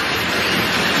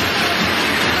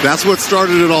 That's what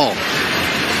started it all.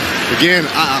 Again,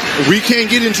 we can't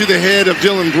get into the head of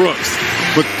Dillon Brooks,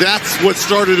 but that's what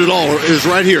started it all, is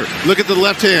right here. Look at the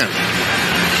left hand.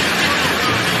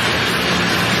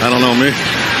 I don't know, me.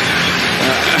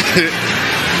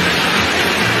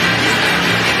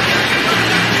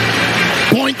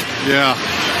 Boink. Yeah.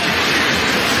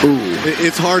 Ooh.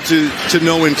 It's hard to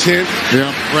know intent.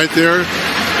 Yeah. Right there.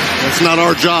 That's not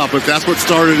our job, but that's what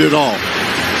started it all.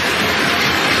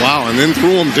 Wow, and then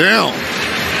threw him down.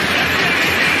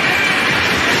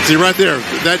 See, right there,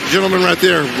 that gentleman right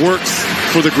there works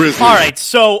for the Grizzlies. All right,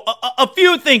 so a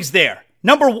few things there.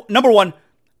 Number one,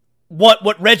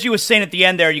 what Reggie was saying at the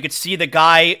end there, you could see the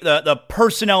guy, the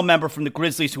personnel member from the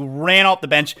Grizzlies who ran off the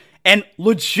bench and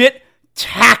legit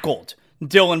tackled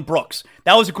Dillon Brooks.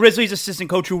 That was a Grizzlies assistant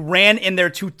coach who ran in there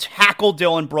to tackle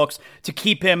Dillon Brooks to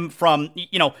keep him from,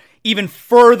 even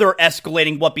further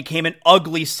escalating what became an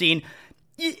ugly scene.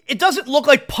 It doesn't look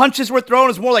like punches were thrown.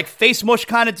 It's more like face mush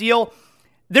kind of deal.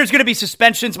 There's going to be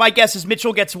suspensions. My guess is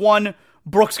Mitchell gets 1,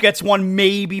 Brooks gets 1,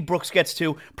 maybe Brooks gets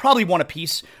 2, probably 1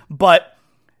 apiece. But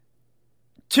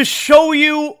to show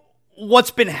you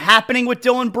what's been happening with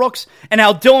Dillon Brooks and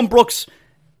how Dillon Brooks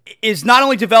is not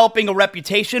only developing a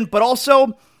reputation, but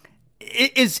also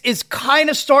is kind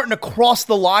of starting to cross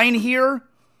the line here.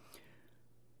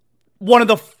 One of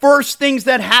the first things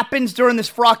that happens during this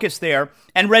fracas there,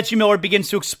 and Reggie Miller begins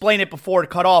to explain it before it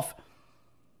cut off,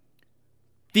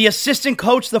 the assistant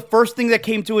coach, the first thing that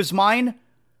came to his mind,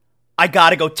 I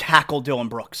gotta go tackle Dillon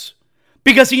Brooks.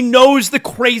 Because he knows the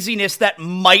craziness that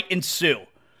might ensue.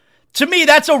 To me,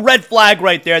 that's a red flag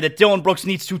right there that Dillon Brooks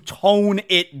needs to tone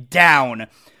it down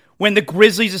when the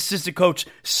Grizzlies assistant coach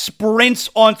sprints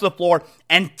onto the floor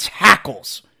and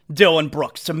tackles Dillon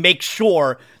Brooks to make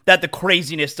sure that the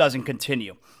craziness doesn't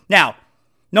continue. Now,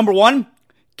 number 1,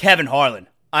 Kevin Harlan.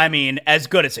 I mean, as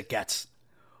good as it gets.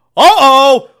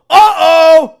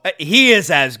 He is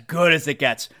as good as it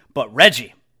gets. But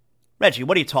Reggie,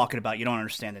 what are you talking about? You don't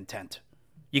understand intent.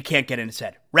 You can't get in his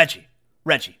head. Reggie,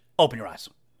 open your eyes.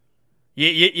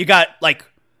 You got,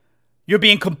 you're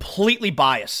being completely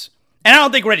biased. And I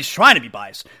don't think Reggie's trying to be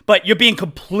biased, but you're being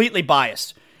completely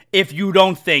biased if you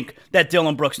don't think that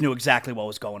Dillon Brooks knew exactly what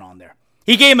was going on there.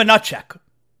 He gave him a nut check.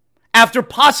 After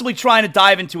possibly trying to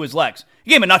dive into his legs, he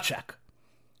gave him a nut check.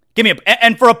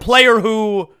 And for a player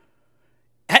who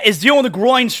is dealing with a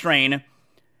groin strain,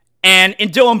 and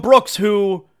in Dillon Brooks,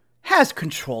 who has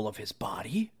control of his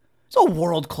body, he's a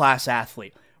world-class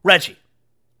athlete. Reggie,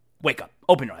 wake up.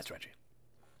 Open your eyes, Reggie.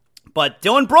 But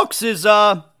Dillon Brooks is,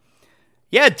 Dillon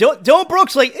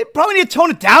Brooks, probably need to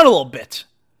tone it down a little bit.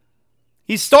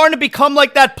 He's starting to become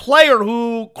like that player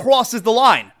who crosses the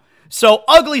line. So,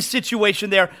 ugly situation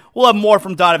there. We'll have more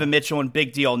from Donovan Mitchell and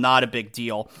big deal, not a big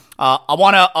deal. I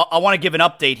want to give an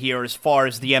update here as far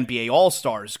as the NBA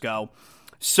All-Stars go.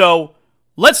 So,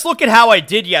 let's look at how I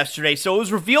did yesterday. So, it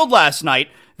was revealed last night,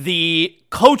 the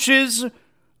coaches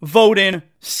vote in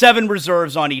 7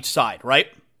 reserves on each side, right?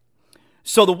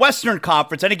 So the Western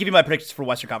Conference, I didn't give you my predictions for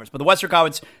Western Conference, but the Western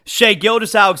Conference, Shea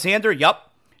Gilgeous-Alexander,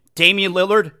 yup. Damian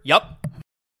Lillard, yup.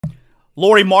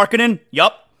 Lauri Markkanen,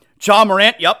 yup. John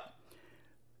Morant, yup.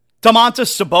 Domantas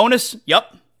Sabonis,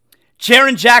 yup.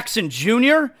 Jaren Jackson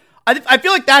Jr., I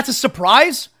feel like that's a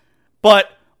surprise, but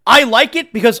I like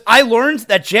it because I learned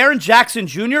that Jaren Jackson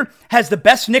Jr. has the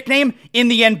best nickname in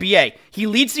the NBA. He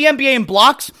leads the NBA in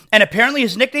blocks, and apparently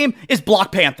his nickname is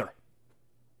Block Panther.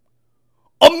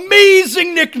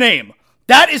 Amazing nickname.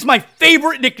 That is my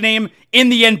favorite nickname in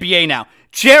the NBA now.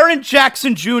 Jaren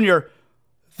Jackson Jr.,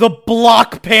 the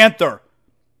Block Panther.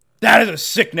 That is a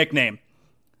sick nickname.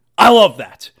 I love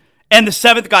that. And the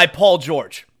seventh guy, Paul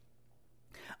George.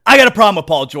 I got a problem with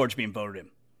Paul George being voted in.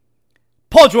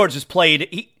 Paul George has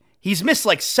played, he's missed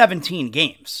like 17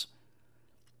 games.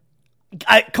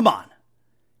 Come on.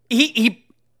 He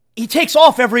takes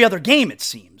off every other game, it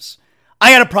seems.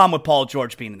 I got a problem with Paul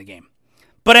George being in the game.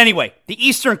 But anyway, the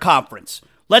Eastern Conference.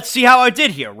 Let's see how I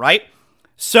did here, right?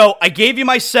 So I gave you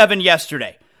my 7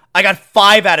 yesterday. I got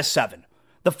 5 out of 7.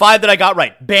 The 5 that I got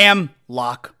right. Bam,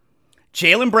 lock.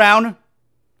 Jaylen Brown,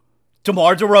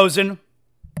 DeMar DeRozan,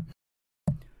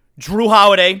 Drew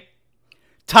Holiday,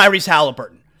 Tyrese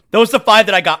Halliburton. Those are the 5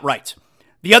 that I got right.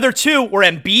 The other 2 were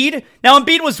Embiid. Now,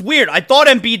 Embiid was weird. I thought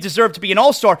Embiid deserved to be an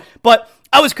all-star, but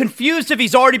I was confused if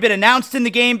he's already been announced in the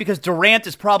game because Durant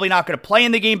is probably not going to play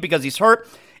in the game because he's hurt.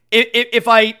 If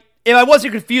I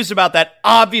wasn't confused about that,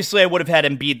 obviously I would have had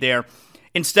Embiid there.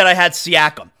 Instead, I had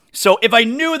Siakam. So if I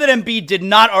knew that Embiid did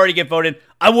not already get voted,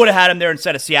 I would have had him there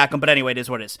instead of Siakam. But anyway, it is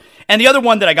what it is. And the other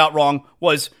one that I got wrong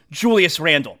was Julius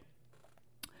Randle.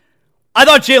 I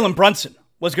thought Jalen Brunson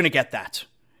was going to get that.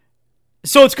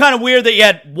 So it's kind of weird that you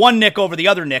had one Nick over the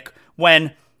other Nick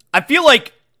when I feel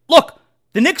like, look,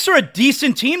 the Knicks are a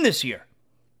decent team this year.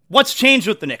 What's changed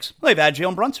with the Knicks? Well, they've had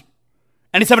Jalen Brunson.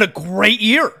 And he's having a great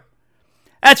year.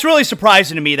 That's really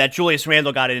surprising to me that Julius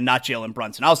Randle got it and not Jalen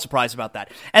Brunson. I was surprised about that.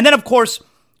 And then, of course,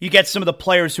 you get some of the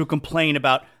players who complain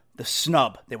about the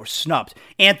snub. They were snubbed.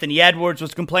 Anthony Edwards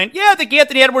was complaining. Yeah, I think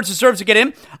Anthony Edwards deserves to get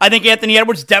in. I think Anthony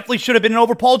Edwards definitely should have been in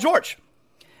over Paul George.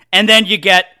 And then you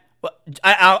get,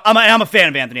 I'm a fan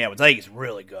of Anthony Edwards. I think he's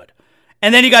really good.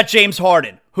 And then you got James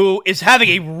Harden, who is having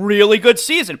a really good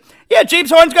season. Yeah,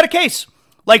 James Harden's got a case.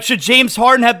 Like, should James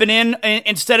Harden have been in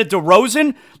instead of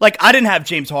DeRozan? Like, I didn't have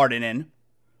James Harden in.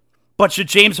 But should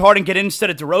James Harden get in instead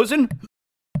of DeRozan?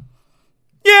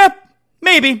 Yeah,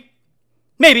 maybe.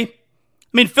 Maybe.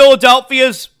 I mean,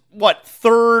 Philadelphia's,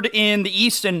 third in the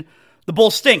East, and the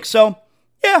Bulls stink. So,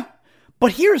 yeah.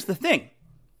 But here's the thing.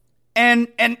 And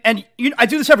I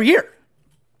do this every year.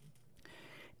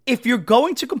 If you're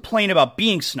going to complain about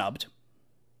being snubbed,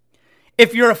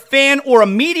 if you're a fan or a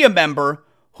media member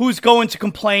who's going to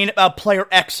complain about player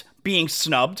X being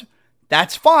snubbed,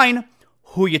 that's fine.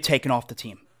 Who are you taking off the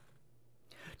team?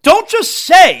 Don't just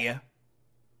say,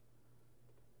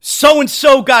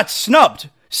 so-and-so got snubbed.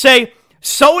 Say,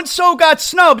 so-and-so got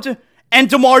snubbed and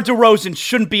DeMar DeRozan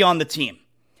shouldn't be on the team.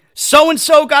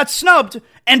 So-and-so got snubbed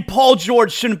and Paul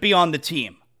George shouldn't be on the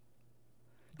team.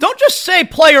 Don't just say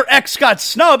player X got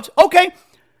snubbed. Okay,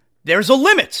 there's a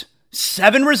limit.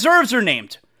 7 reserves are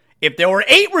named. If there were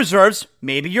 8 reserves,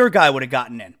 maybe your guy would have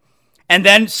gotten in. And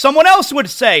then someone else would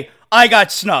say, I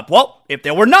got snubbed. Well, if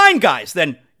there were 9 guys,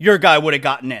 then your guy would have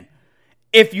gotten in.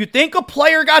 If you think a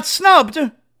player got snubbed,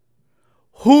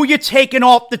 who you taking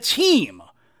off the team?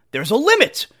 There's a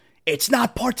limit. It's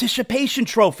not participation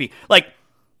trophy. Like,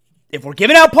 if we're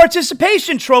giving out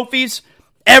participation trophies,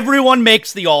 everyone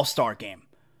makes the All-Star game.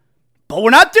 But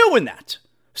we're not doing that.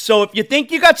 So if you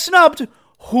think you got snubbed,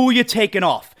 who you taking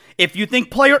off? If you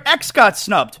think player X got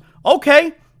snubbed,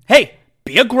 okay, hey,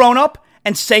 be a grown-up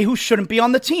and say who shouldn't be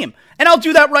on the team. And I'll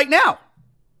do that right now.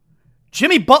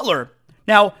 Jimmy Butler.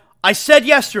 Now, I said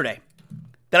yesterday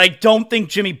that I don't think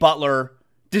Jimmy Butler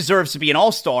deserves to be an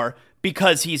All-Star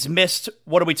because he's missed,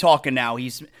 what are we talking now?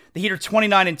 The Heat are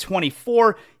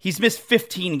 29-24. He's missed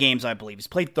 15 games, I believe. He's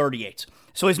played 38.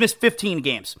 So he's missed 15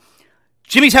 games.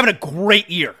 Jimmy's having a great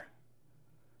year.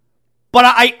 But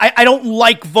I don't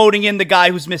like voting in the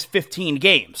guy who's missed 15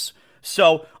 games.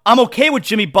 So I'm okay with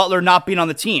Jimmy Butler not being on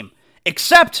the team.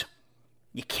 Except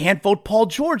you can't vote Paul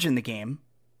George in the game.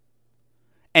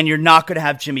 And you're not going to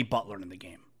have Jimmy Butler in the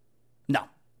game. No.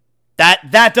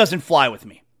 That doesn't fly with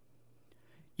me.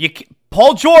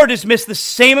 Paul George has missed the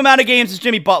same amount of games as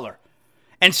Jimmy Butler.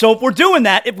 And so if we're doing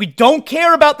that, if we don't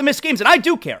care about the missed games, and I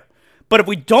do care, but if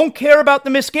we don't care about the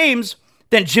missed games,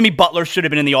 then Jimmy Butler should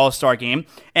have been in the All-Star game.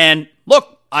 And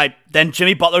look, then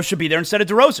Jimmy Butler should be there instead of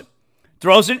DeRozan.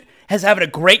 DeRozan has having a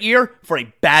great year for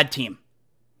a bad team.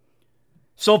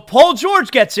 So if Paul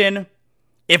George gets in,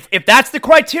 if that's the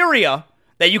criteria,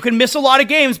 that you can miss a lot of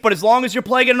games, but as long as you're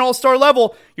playing at an all-star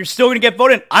level, you're still going to get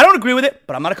voted in. I don't agree with it,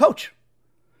 but I'm not a coach.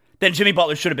 Then Jimmy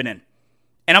Butler should have been in.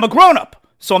 And I'm a grown-up,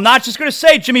 so I'm not just going to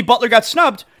say Jimmy Butler got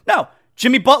snubbed. No,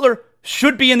 Jimmy Butler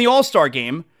should be in the all-star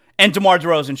game, and DeMar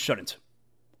DeRozan shouldn't.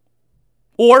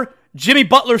 Or Jimmy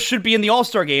Butler should be in the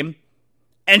all-star game,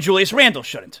 and Julius Randle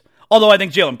shouldn't. Although I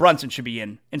think Jalen Brunson should be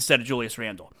in instead of Julius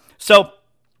Randle. So,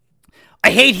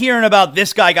 I hate hearing about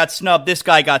this guy got snubbed, this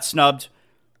guy got snubbed.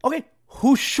 Okay,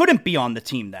 who shouldn't be on the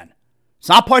team then? It's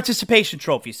not participation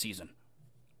trophy season.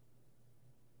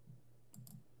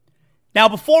 Now,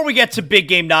 before we get to big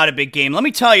game, not a big game, let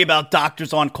me tell you about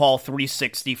Doctors on Call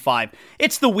 365.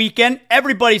 It's the weekend.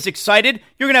 Everybody's excited.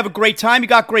 You're going to have a great time. You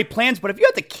got great plans. But if you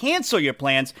have to cancel your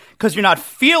plans because you're not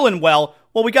feeling well,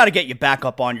 we got to get you back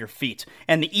up on your feet.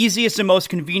 And the easiest and most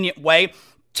convenient way,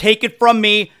 take it from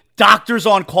me, Doctors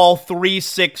on Call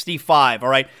 365, all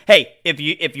right? Hey,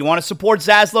 if you want to support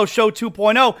Zaslow Show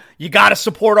 2.0, you got to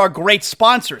support our great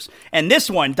sponsors. And this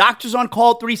one, Doctors on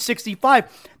Call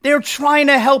 365, they're trying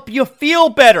to help you feel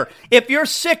better. If you're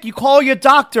sick, you call your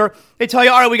doctor, they tell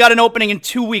you, all right, we got an opening in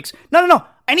 2 weeks. No.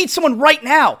 I need someone right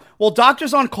now. Well,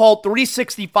 Doctors on Call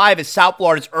 365 is South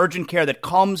Florida's urgent care that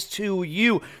comes to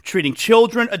you, treating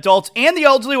children, adults, and the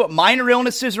elderly with minor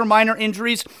illnesses or minor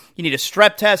injuries. You need a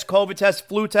strep test, COVID test,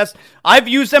 flu test. I've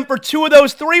used them for 2 of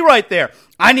those 3 right there.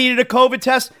 I needed a COVID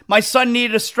test. My son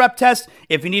needed a strep test.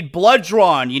 If you need blood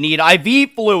drawn, you need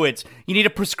IV fluids, you need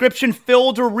a prescription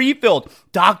filled or refilled,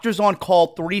 Doctors on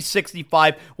Call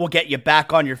 365 will get you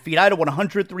back on your feet. I had a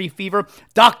 103 fever.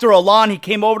 Dr. Alan, he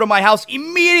came over to my house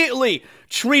immediately,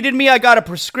 treated me. I got a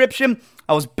prescription.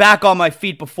 I was back on my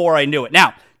feet before I knew it.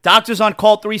 Now, Doctors on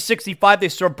Call 365, they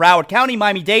serve Broward County,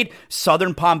 Miami-Dade,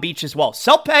 Southern Palm Beach as well.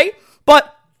 Self-pay,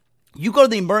 but you go to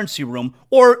the emergency room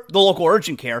or the local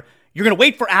urgent care, you're going to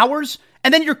wait for hours,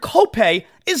 and then your copay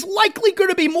is likely going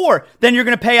to be more than you're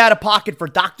going to pay out of pocket for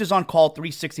Doctors on Call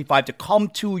 365 to come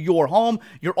to your home,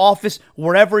 your office,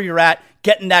 wherever you're at,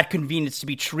 getting that convenience to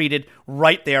be treated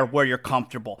right there where you're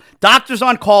comfortable. Doctors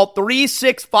on Call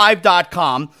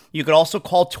 365.com. You could also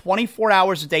call 24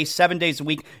 hours a day, 7 days a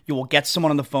week. You will get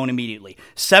someone on the phone immediately.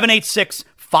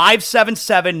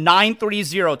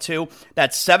 786-577-9302.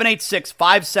 That's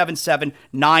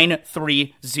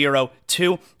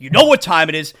 786-577-9302. You know what time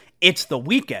it is. It's the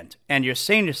weekend, and you're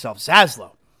saying to yourself,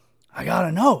 Zaslow, I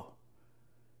gotta know.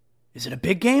 Is it a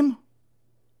big game?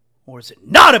 Or is it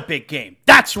not a big game?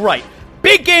 That's right.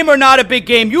 Big game or not a big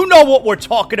game, you know what we're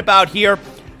talking about here.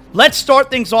 Let's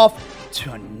start things off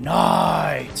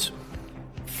tonight.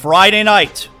 Friday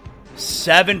night,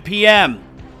 7 p.m.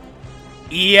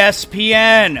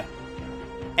 ESPN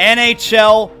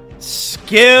NHL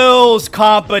Skills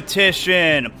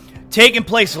Competition taking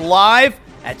place live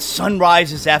at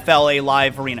Sunrise's FLA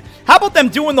Live Arena. How about them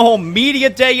doing the whole media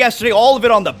day yesterday? All of it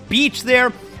on the beach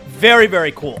there. Very,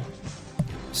 very cool.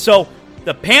 So,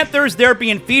 the Panthers, they're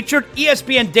being featured.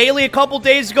 ESPN Daily a couple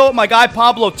days ago, my guy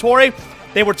Pablo Torre,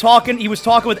 he was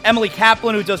talking with Emily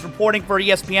Kaplan, who does reporting for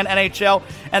ESPN NHL,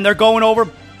 and they're going over,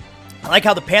 I like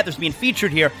how the Panthers being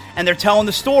featured here, and they're telling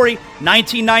the story,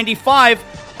 1995,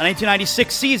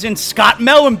 1996 season, Scott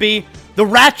Mellenby, the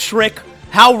rat trick,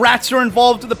 how rats are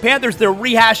involved with the Panthers. They're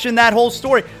rehashing that whole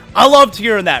story. I loved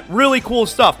hearing that. Really cool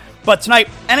stuff. But tonight,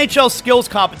 NHL Skills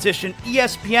Competition,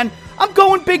 ESPN. I'm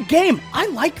going big game. I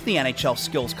like the NHL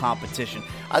Skills Competition.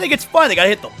 I think it's fun. They got to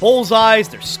hit the bullseyes.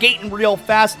 They're skating real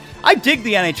fast. I dig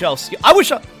the NHL Skills.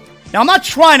 Now, I'm not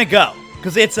trying to go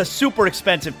because it's a super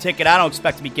expensive ticket. I don't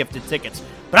expect to be gifted tickets.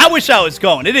 But I wish I was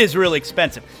going. It is really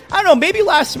expensive. I don't know, maybe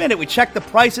last minute we check the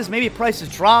prices. Maybe prices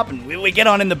drop and we get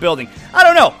on in the building. I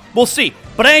don't know. We'll see.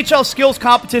 But NHL Skills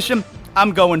Competition,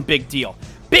 I'm going big deal.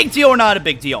 Big deal or not a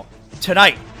big deal?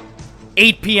 Tonight,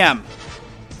 8 p.m.,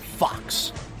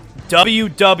 Fox.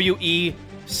 WWE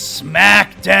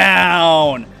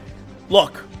SmackDown.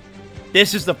 Look,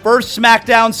 this is the first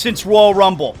SmackDown since Royal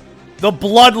Rumble. The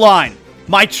Bloodline.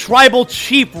 My tribal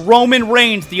chief, Roman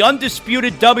Reigns, the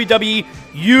undisputed WWE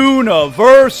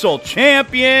Universal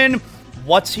Champion.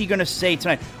 What's he going to say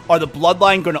tonight? Are the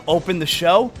Bloodline going to open the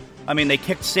show? I mean, they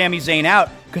kicked Sami Zayn out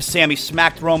because Sami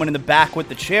smacked Roman in the back with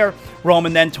the chair.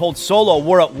 Roman then told Solo,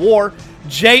 we're at war.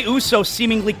 Jey Uso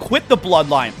seemingly quit the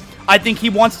Bloodline. I think he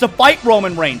wants to fight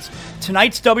Roman Reigns.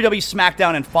 Tonight's WWE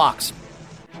SmackDown and Fox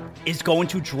is going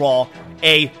to draw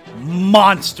a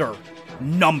monster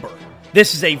number.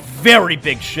 This is a very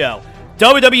big show.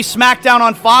 WWE SmackDown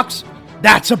on Fox,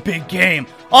 that's a big game.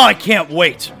 Oh, I can't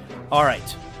wait. All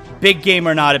right, big game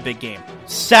or not a big game.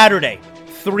 Saturday,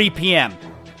 3 p.m.,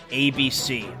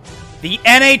 ABC. The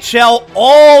NHL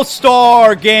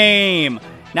All-Star Game.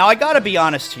 Now, I got to be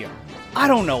honest here. I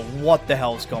don't know what the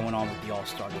hell's going on with the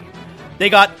All-Star game. They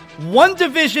got one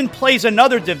division plays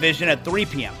another division at 3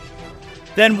 p.m.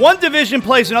 Then one division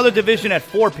plays another division at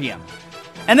 4 p.m.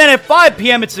 And then at 5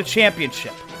 p.m. it's the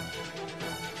championship.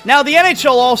 Now, the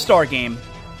NHL All-Star game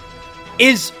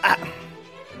is...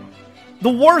 the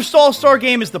worst All-Star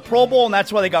game is the Pro Bowl, and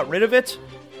that's why they got rid of it.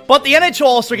 But the NHL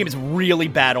All-Star game is really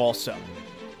bad also.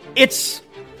 It's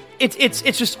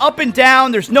just up and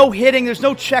down. There's no hitting. There's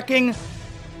no checking.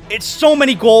 It's so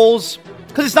many goals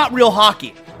because it's not real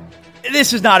hockey.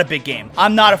 This is not a big game.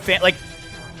 I'm not a fan. Like,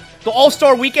 the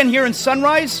All-Star weekend here in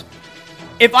Sunrise,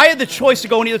 if I had the choice to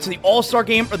go either to the All-Star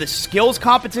game or the skills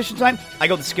competition time, I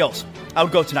go the skills. I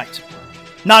would go tonight.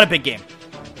 Not a big game.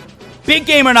 Big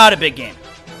game or not a big game?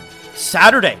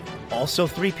 Saturday, also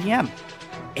 3 p.m.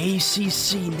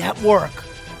 ACC Network.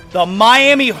 The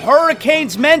Miami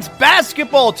Hurricanes men's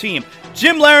basketball team.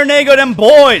 Jim Larinaga, them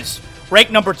boys.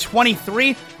 Ranked number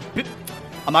 23.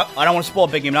 I don't want to spoil a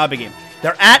big game, not a big game.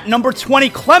 They're at number 20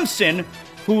 Clemson,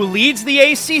 who leads the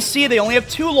ACC. They only have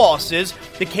 2 losses.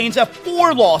 The Canes have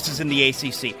 4 losses in the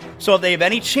ACC. So if they have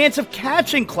any chance of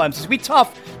catching Clemson, it's going to be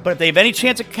tough, but if they have any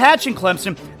chance of catching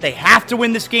Clemson, they have to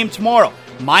win this game tomorrow.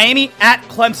 Miami at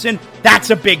Clemson, that's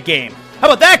a big game. How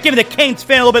about that? Giving the Canes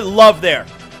fan a little bit of love there.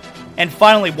 And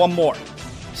finally, one more.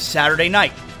 Saturday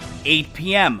night, 8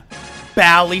 p.m.,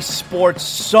 Bally Sports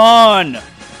Sun.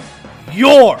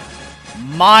 Your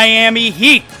Miami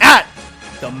Heat at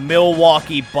the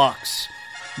Milwaukee Bucks.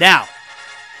 Now,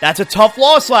 that's a tough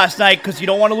loss last night because you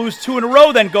don't want to lose 2 in a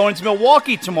row then going to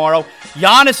Milwaukee tomorrow.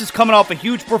 Giannis is coming off a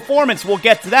huge performance. We'll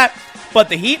get to that. But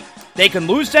the Heat, they can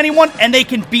lose to anyone and they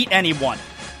can beat anyone.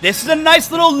 This is a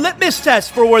nice little litmus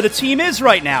test for where the team is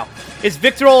right now. Is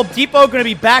Victor Oladipo going to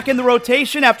be back in the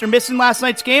rotation after missing last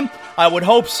night's game? I would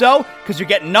hope so, because you're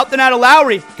getting nothing out of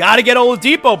Lowry. Got to get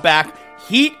Oladipo back.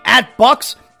 Heat at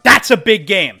Bucks, that's a big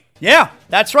game. Yeah,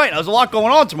 that's right. There's a lot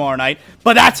going on tomorrow night,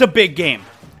 but that's a big game.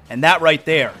 And that right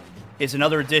there is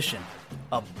another edition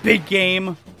of Big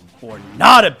Game or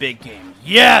Not a Big Game.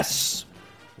 Yes!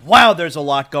 Wow, there's a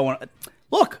lot going on.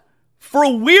 Look, for a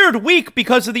weird week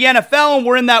because of the NFL, and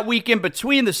we're in that week in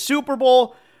between the Super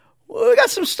Bowl, we got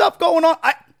some stuff going on.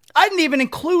 I didn't even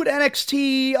include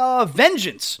NXT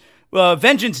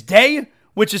Vengeance Day,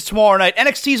 which is tomorrow night.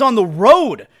 NXT's on the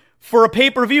road for a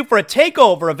pay-per-view, for a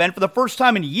takeover event for the first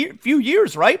time in a few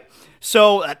years, right?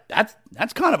 So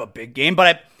that's kind of a big game, but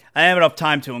I didn't have enough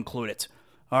time to include it.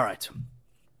 All right.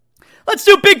 Let's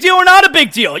do big deal or not a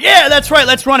big deal. Yeah, that's right.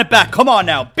 Let's run it back. Come on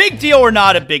now. Big deal or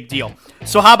not a big deal.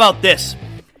 So how about this?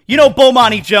 You know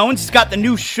Bomani Jones. He's got the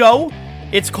new show.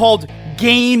 It's called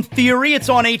Game Theory. It's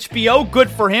on HBO. Good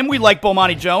for him. We like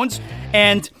Bomani Jones.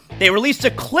 And they released a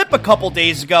clip a couple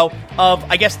days ago of,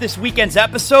 I guess, this weekend's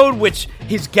episode, which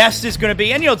his guest is going to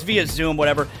be, and it's via Zoom,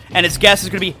 whatever, and his guest is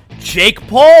going to be Jake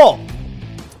Paul.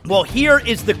 Well, here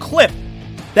is the clip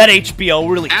that HBO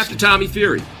released. After Tommy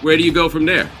Fury, where do you go from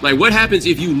there? Like, what happens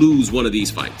if you lose one of these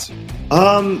fights?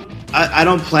 I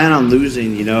don't plan on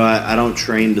losing. You know, I don't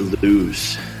train to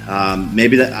lose.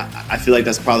 Maybe that I feel like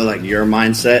that's probably like your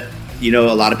mindset. You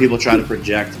know, a lot of people try to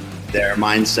project their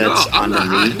mindsets onto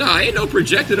me. I ain't no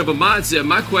projected of a mindset.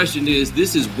 My question is,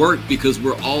 this is work because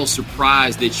we're all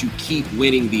surprised that you keep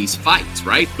winning these fights,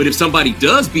 right? But if somebody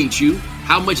does beat you,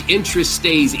 how much interest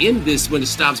stays in this when it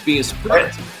stops being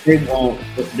surprised? They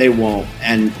won't.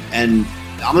 And I'm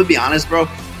gonna be honest, bro.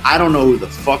 I don't know who the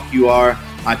fuck you are.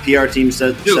 My PR team set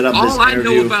up this interview. All I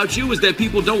know about you is that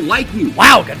people don't like you.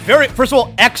 Wow, first of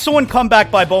all, excellent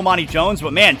comeback by Bomani Jones,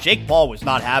 but man, Jake Paul was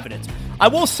not having it. I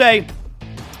will say,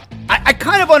 I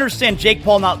kind of understand Jake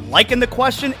Paul not liking the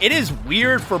question. It is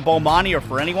weird for Bomani or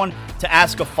for anyone to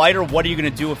ask a fighter, what are you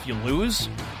going to do if you lose?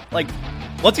 Like,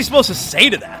 what's he supposed to say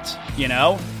to that, you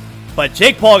know? But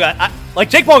Jake Paul got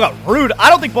rude. I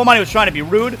don't think Bomani was trying to be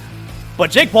rude, but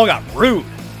Jake Paul got rude.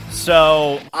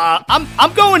 So,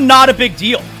 I'm going not a big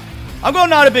deal.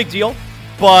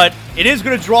 But it is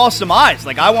going to draw some eyes.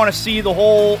 Like, I want to see the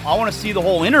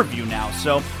whole interview now.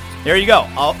 So, there you go.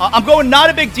 I'm going not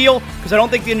a big deal because I don't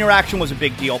think the interaction was a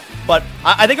big deal. But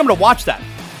I think I'm going to watch that.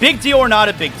 Big deal or not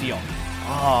a big deal?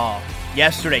 Oh,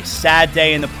 yesterday, sad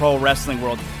day in the pro wrestling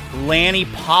world. Lanny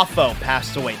Poffo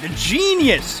passed away. The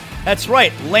genius. That's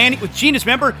right. Lanny, genius.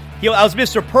 Remember, I was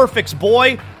Mr. Perfect's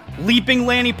boy, leaping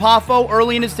Lanny Poffo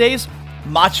early in his days.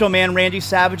 Macho Man Randy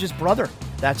Savage's brother.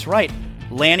 That's right.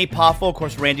 Lanny Poffo, of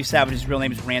course, Randy Savage's real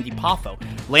name is Randy Poffo.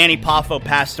 Lanny Poffo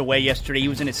passed away yesterday. He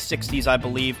was in his 60s, I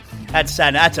believe. That's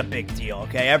sad. That's a big deal,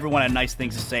 okay? Everyone had nice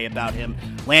things to say about him.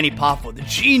 Lanny Poffo, the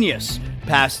genius,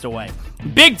 passed away.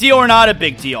 Big deal or not a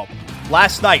big deal?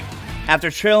 Last night,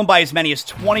 after trailing by as many as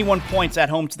 21 points at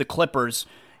home to the Clippers,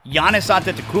 Giannis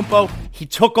Antetokounmpo, he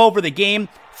took over the game.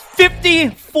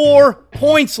 54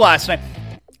 points last night.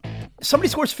 Somebody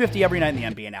scores 50 every night in the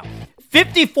NBA now.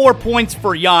 54 points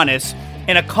for Giannis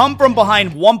in a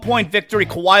come-from-behind 1-point victory.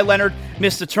 Kawhi Leonard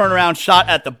missed a turnaround shot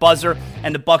at the buzzer,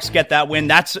 and the Bucks get that win.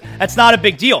 That's not a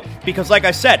big deal because, like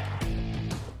I said,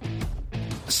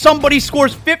 somebody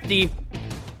scores 50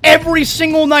 every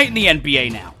single night in the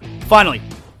NBA now. Finally,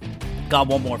 got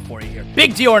one more for you here.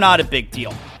 Big deal or not a big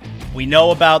deal? We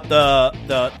know about the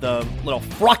little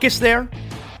fracas there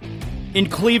in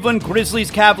Cleveland, Grizzlies,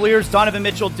 Cavaliers, Donovan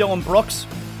Mitchell, Dylan Brooks.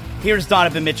 Here's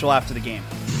Donovan Mitchell after the game.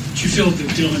 Did you feel that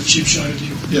Dylan cheap shot at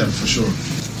you? Yeah, for sure.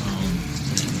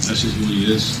 That's just who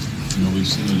he is. You know, we've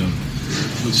seen it a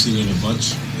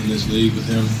bunch in this league with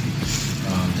him.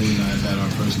 Him and I have had our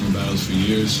personal battles for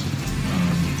years.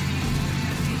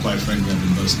 Quite frankly, I've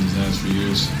been busting his ass for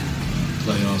years.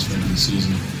 Playoffs, regular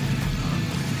season.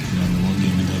 The one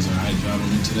game he does a high job on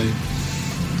me today.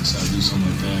 So I do something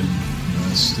like that. And,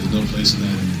 there's no place in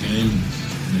that in the game.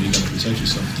 And, you got to protect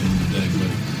yourself at the end of the day.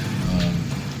 But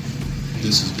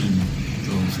this has been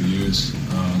going for years.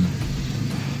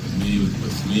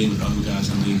 With me, with other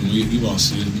guys in the league, and you all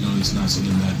see it. It's not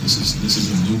something that this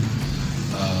isn't new.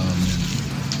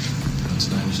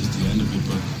 Tonight was just the end of it,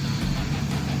 but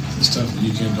it's tough when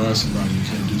you can't guard somebody, you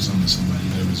can't do something to somebody.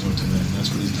 You got to resort to that, and that's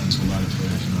what he's done to a lot of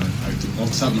players. Off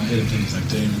the top of my head, I think it's like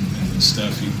Dame and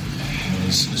Steph.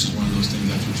 It's just one of those things.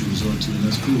 That's what you resort to, and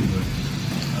that's cool. But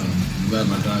I'm glad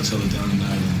my guys held it down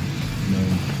tonight, and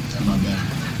had my back.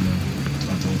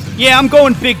 Throughout the whole thing. Yeah, I'm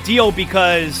going big deal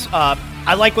because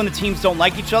I like when the teams don't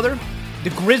like each other. The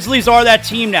Grizzlies are that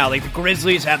team now. Like, the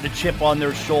Grizzlies have the chip on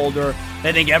their shoulder.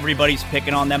 They think everybody's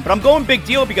picking on them. But I'm going big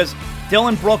deal because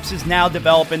Dylan Brooks is now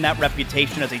developing that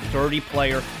reputation as a dirty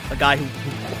player, a guy who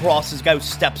crosses, a guy who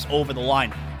steps over the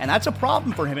line. And that's a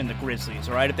problem for him in the Grizzlies,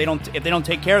 all right, if they don't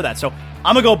take care of that. So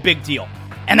I'm going to go big deal.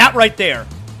 And that right there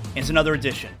is another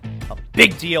edition of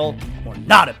Big Deal or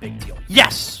Not a Big Deal.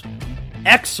 Yes!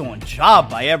 Excellent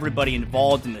job by everybody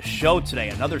involved in the show today.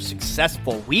 Another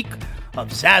successful week of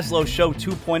Zaslow Show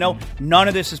 2.0. None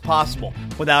of this is possible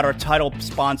without our title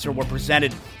sponsor. We're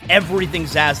presented everything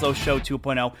Zaslow Show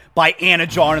 2.0 by Anna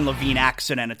Jar and Levine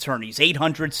Accident Attorneys.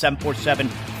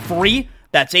 800-747-FREE.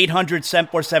 That's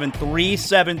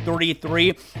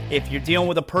 800-747-3733. If you're dealing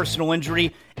with a personal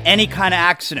injury, any kind of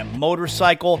accident,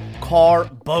 motorcycle, car,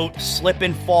 boat, slip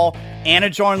and fall, Anna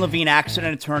Jar and Levine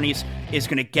Accident Attorneys is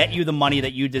going to get you the money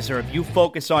that you deserve. You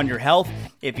focus on your health.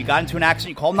 If you got into an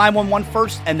accident, you call 911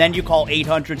 first, and then you call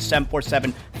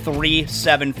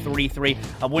 800-747-3733.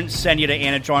 I wouldn't send you to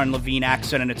Anna Jar and Levine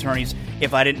Accident Attorneys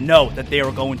if I didn't know that they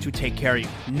were going to take care of you.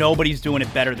 Nobody's doing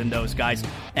it better than those guys.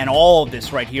 And all of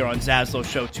this right here on Zaslow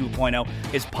Show 2.0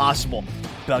 is possible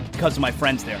because of my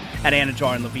friends there at Anna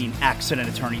Jar and Levine Accident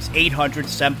Attorneys.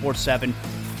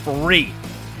 800-747-FREE.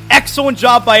 Excellent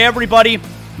job by everybody.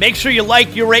 Make sure you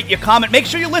like, you rate, you comment. Make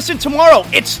sure you listen tomorrow.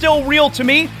 It's Still Real to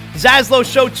Me. Zaslow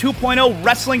Show 2.0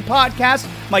 Wrestling Podcast.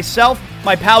 Myself,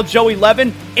 my pal Joey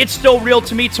Levin. It's Still Real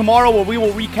to Me tomorrow, where we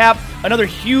will recap another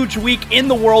huge week in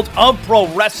the world of pro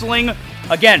wrestling.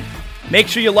 Again, make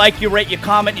sure you like, you rate, you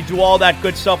comment, you do all that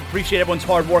good stuff. Appreciate everyone's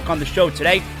hard work on the show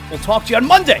today. We'll talk to you on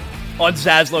Monday on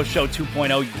Zaslow Show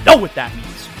 2.0. You know what that means.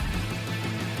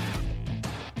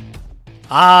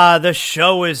 The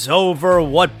show is over.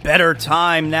 What better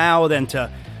time now than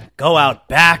to go out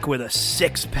back with a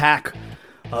six-pack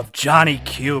of Johnny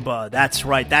Cuba. That's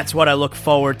right. That's what I look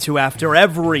forward to after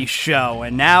every show.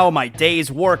 And now my day's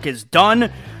work is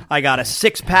done. I got a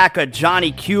six-pack of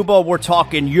Johnny Cuba. We're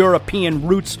talking European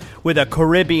roots with a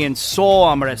Caribbean soul.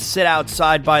 I'm going to sit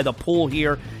outside by the pool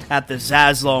here at the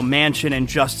Zaslow Mansion and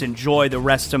just enjoy the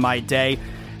rest of my day.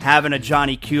 Having a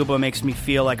Johnny Cuba makes me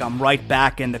feel like I'm right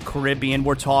back in the Caribbean.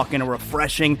 We're talking a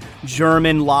refreshing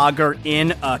German lager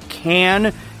in a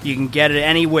can. You can get it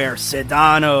anywhere.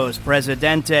 Sedanos,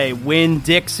 Presidente,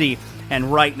 Winn-Dixie.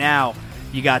 And right now,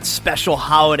 you got special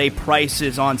holiday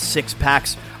prices on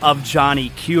six-packs of Johnny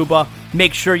Cuba.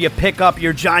 Make sure you pick up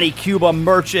your Johnny Cuba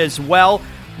merch as well.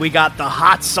 We got the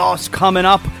hot sauce coming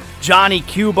up. Johnny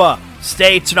Cuba,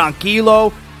 stay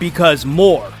tranquilo, because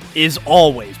more is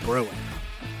always brewing.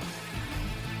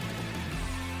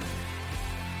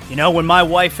 You know, when my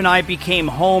wife and I became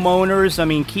homeowners,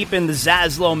 keeping the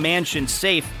Zaslow Mansion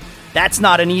safe, that's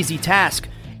not an easy task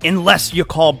unless you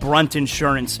call Brunt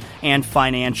Insurance and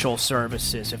Financial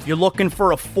Services. If you're looking for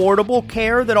affordable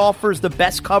care that offers the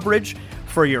best coverage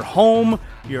for your home,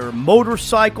 your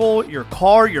motorcycle, your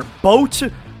car, your boat,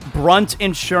 Brunt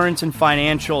Insurance and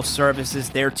Financial Services,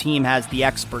 their team has the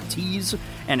expertise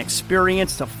and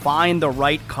experience to find the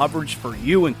right coverage for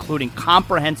you, including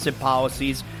comprehensive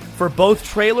policies for both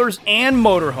trailers and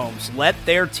motorhomes. Let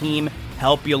their team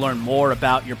help you learn more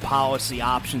about your policy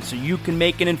options so you can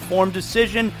make an informed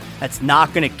decision that's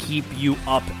not going to keep you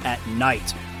up at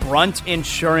night.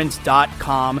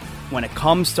 Bruntinsurance.com. When it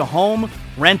comes to home,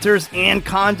 renters, and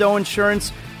condo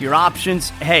insurance, your options,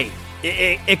 hey,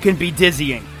 it can be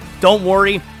dizzying. Don't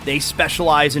worry, they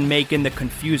specialize in making the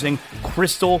confusing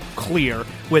crystal clear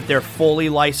with their fully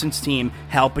licensed team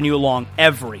helping you along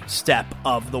every step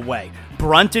of the way.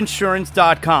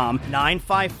 Bruntinsurance.com,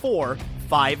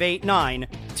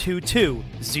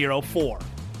 954-589-2204.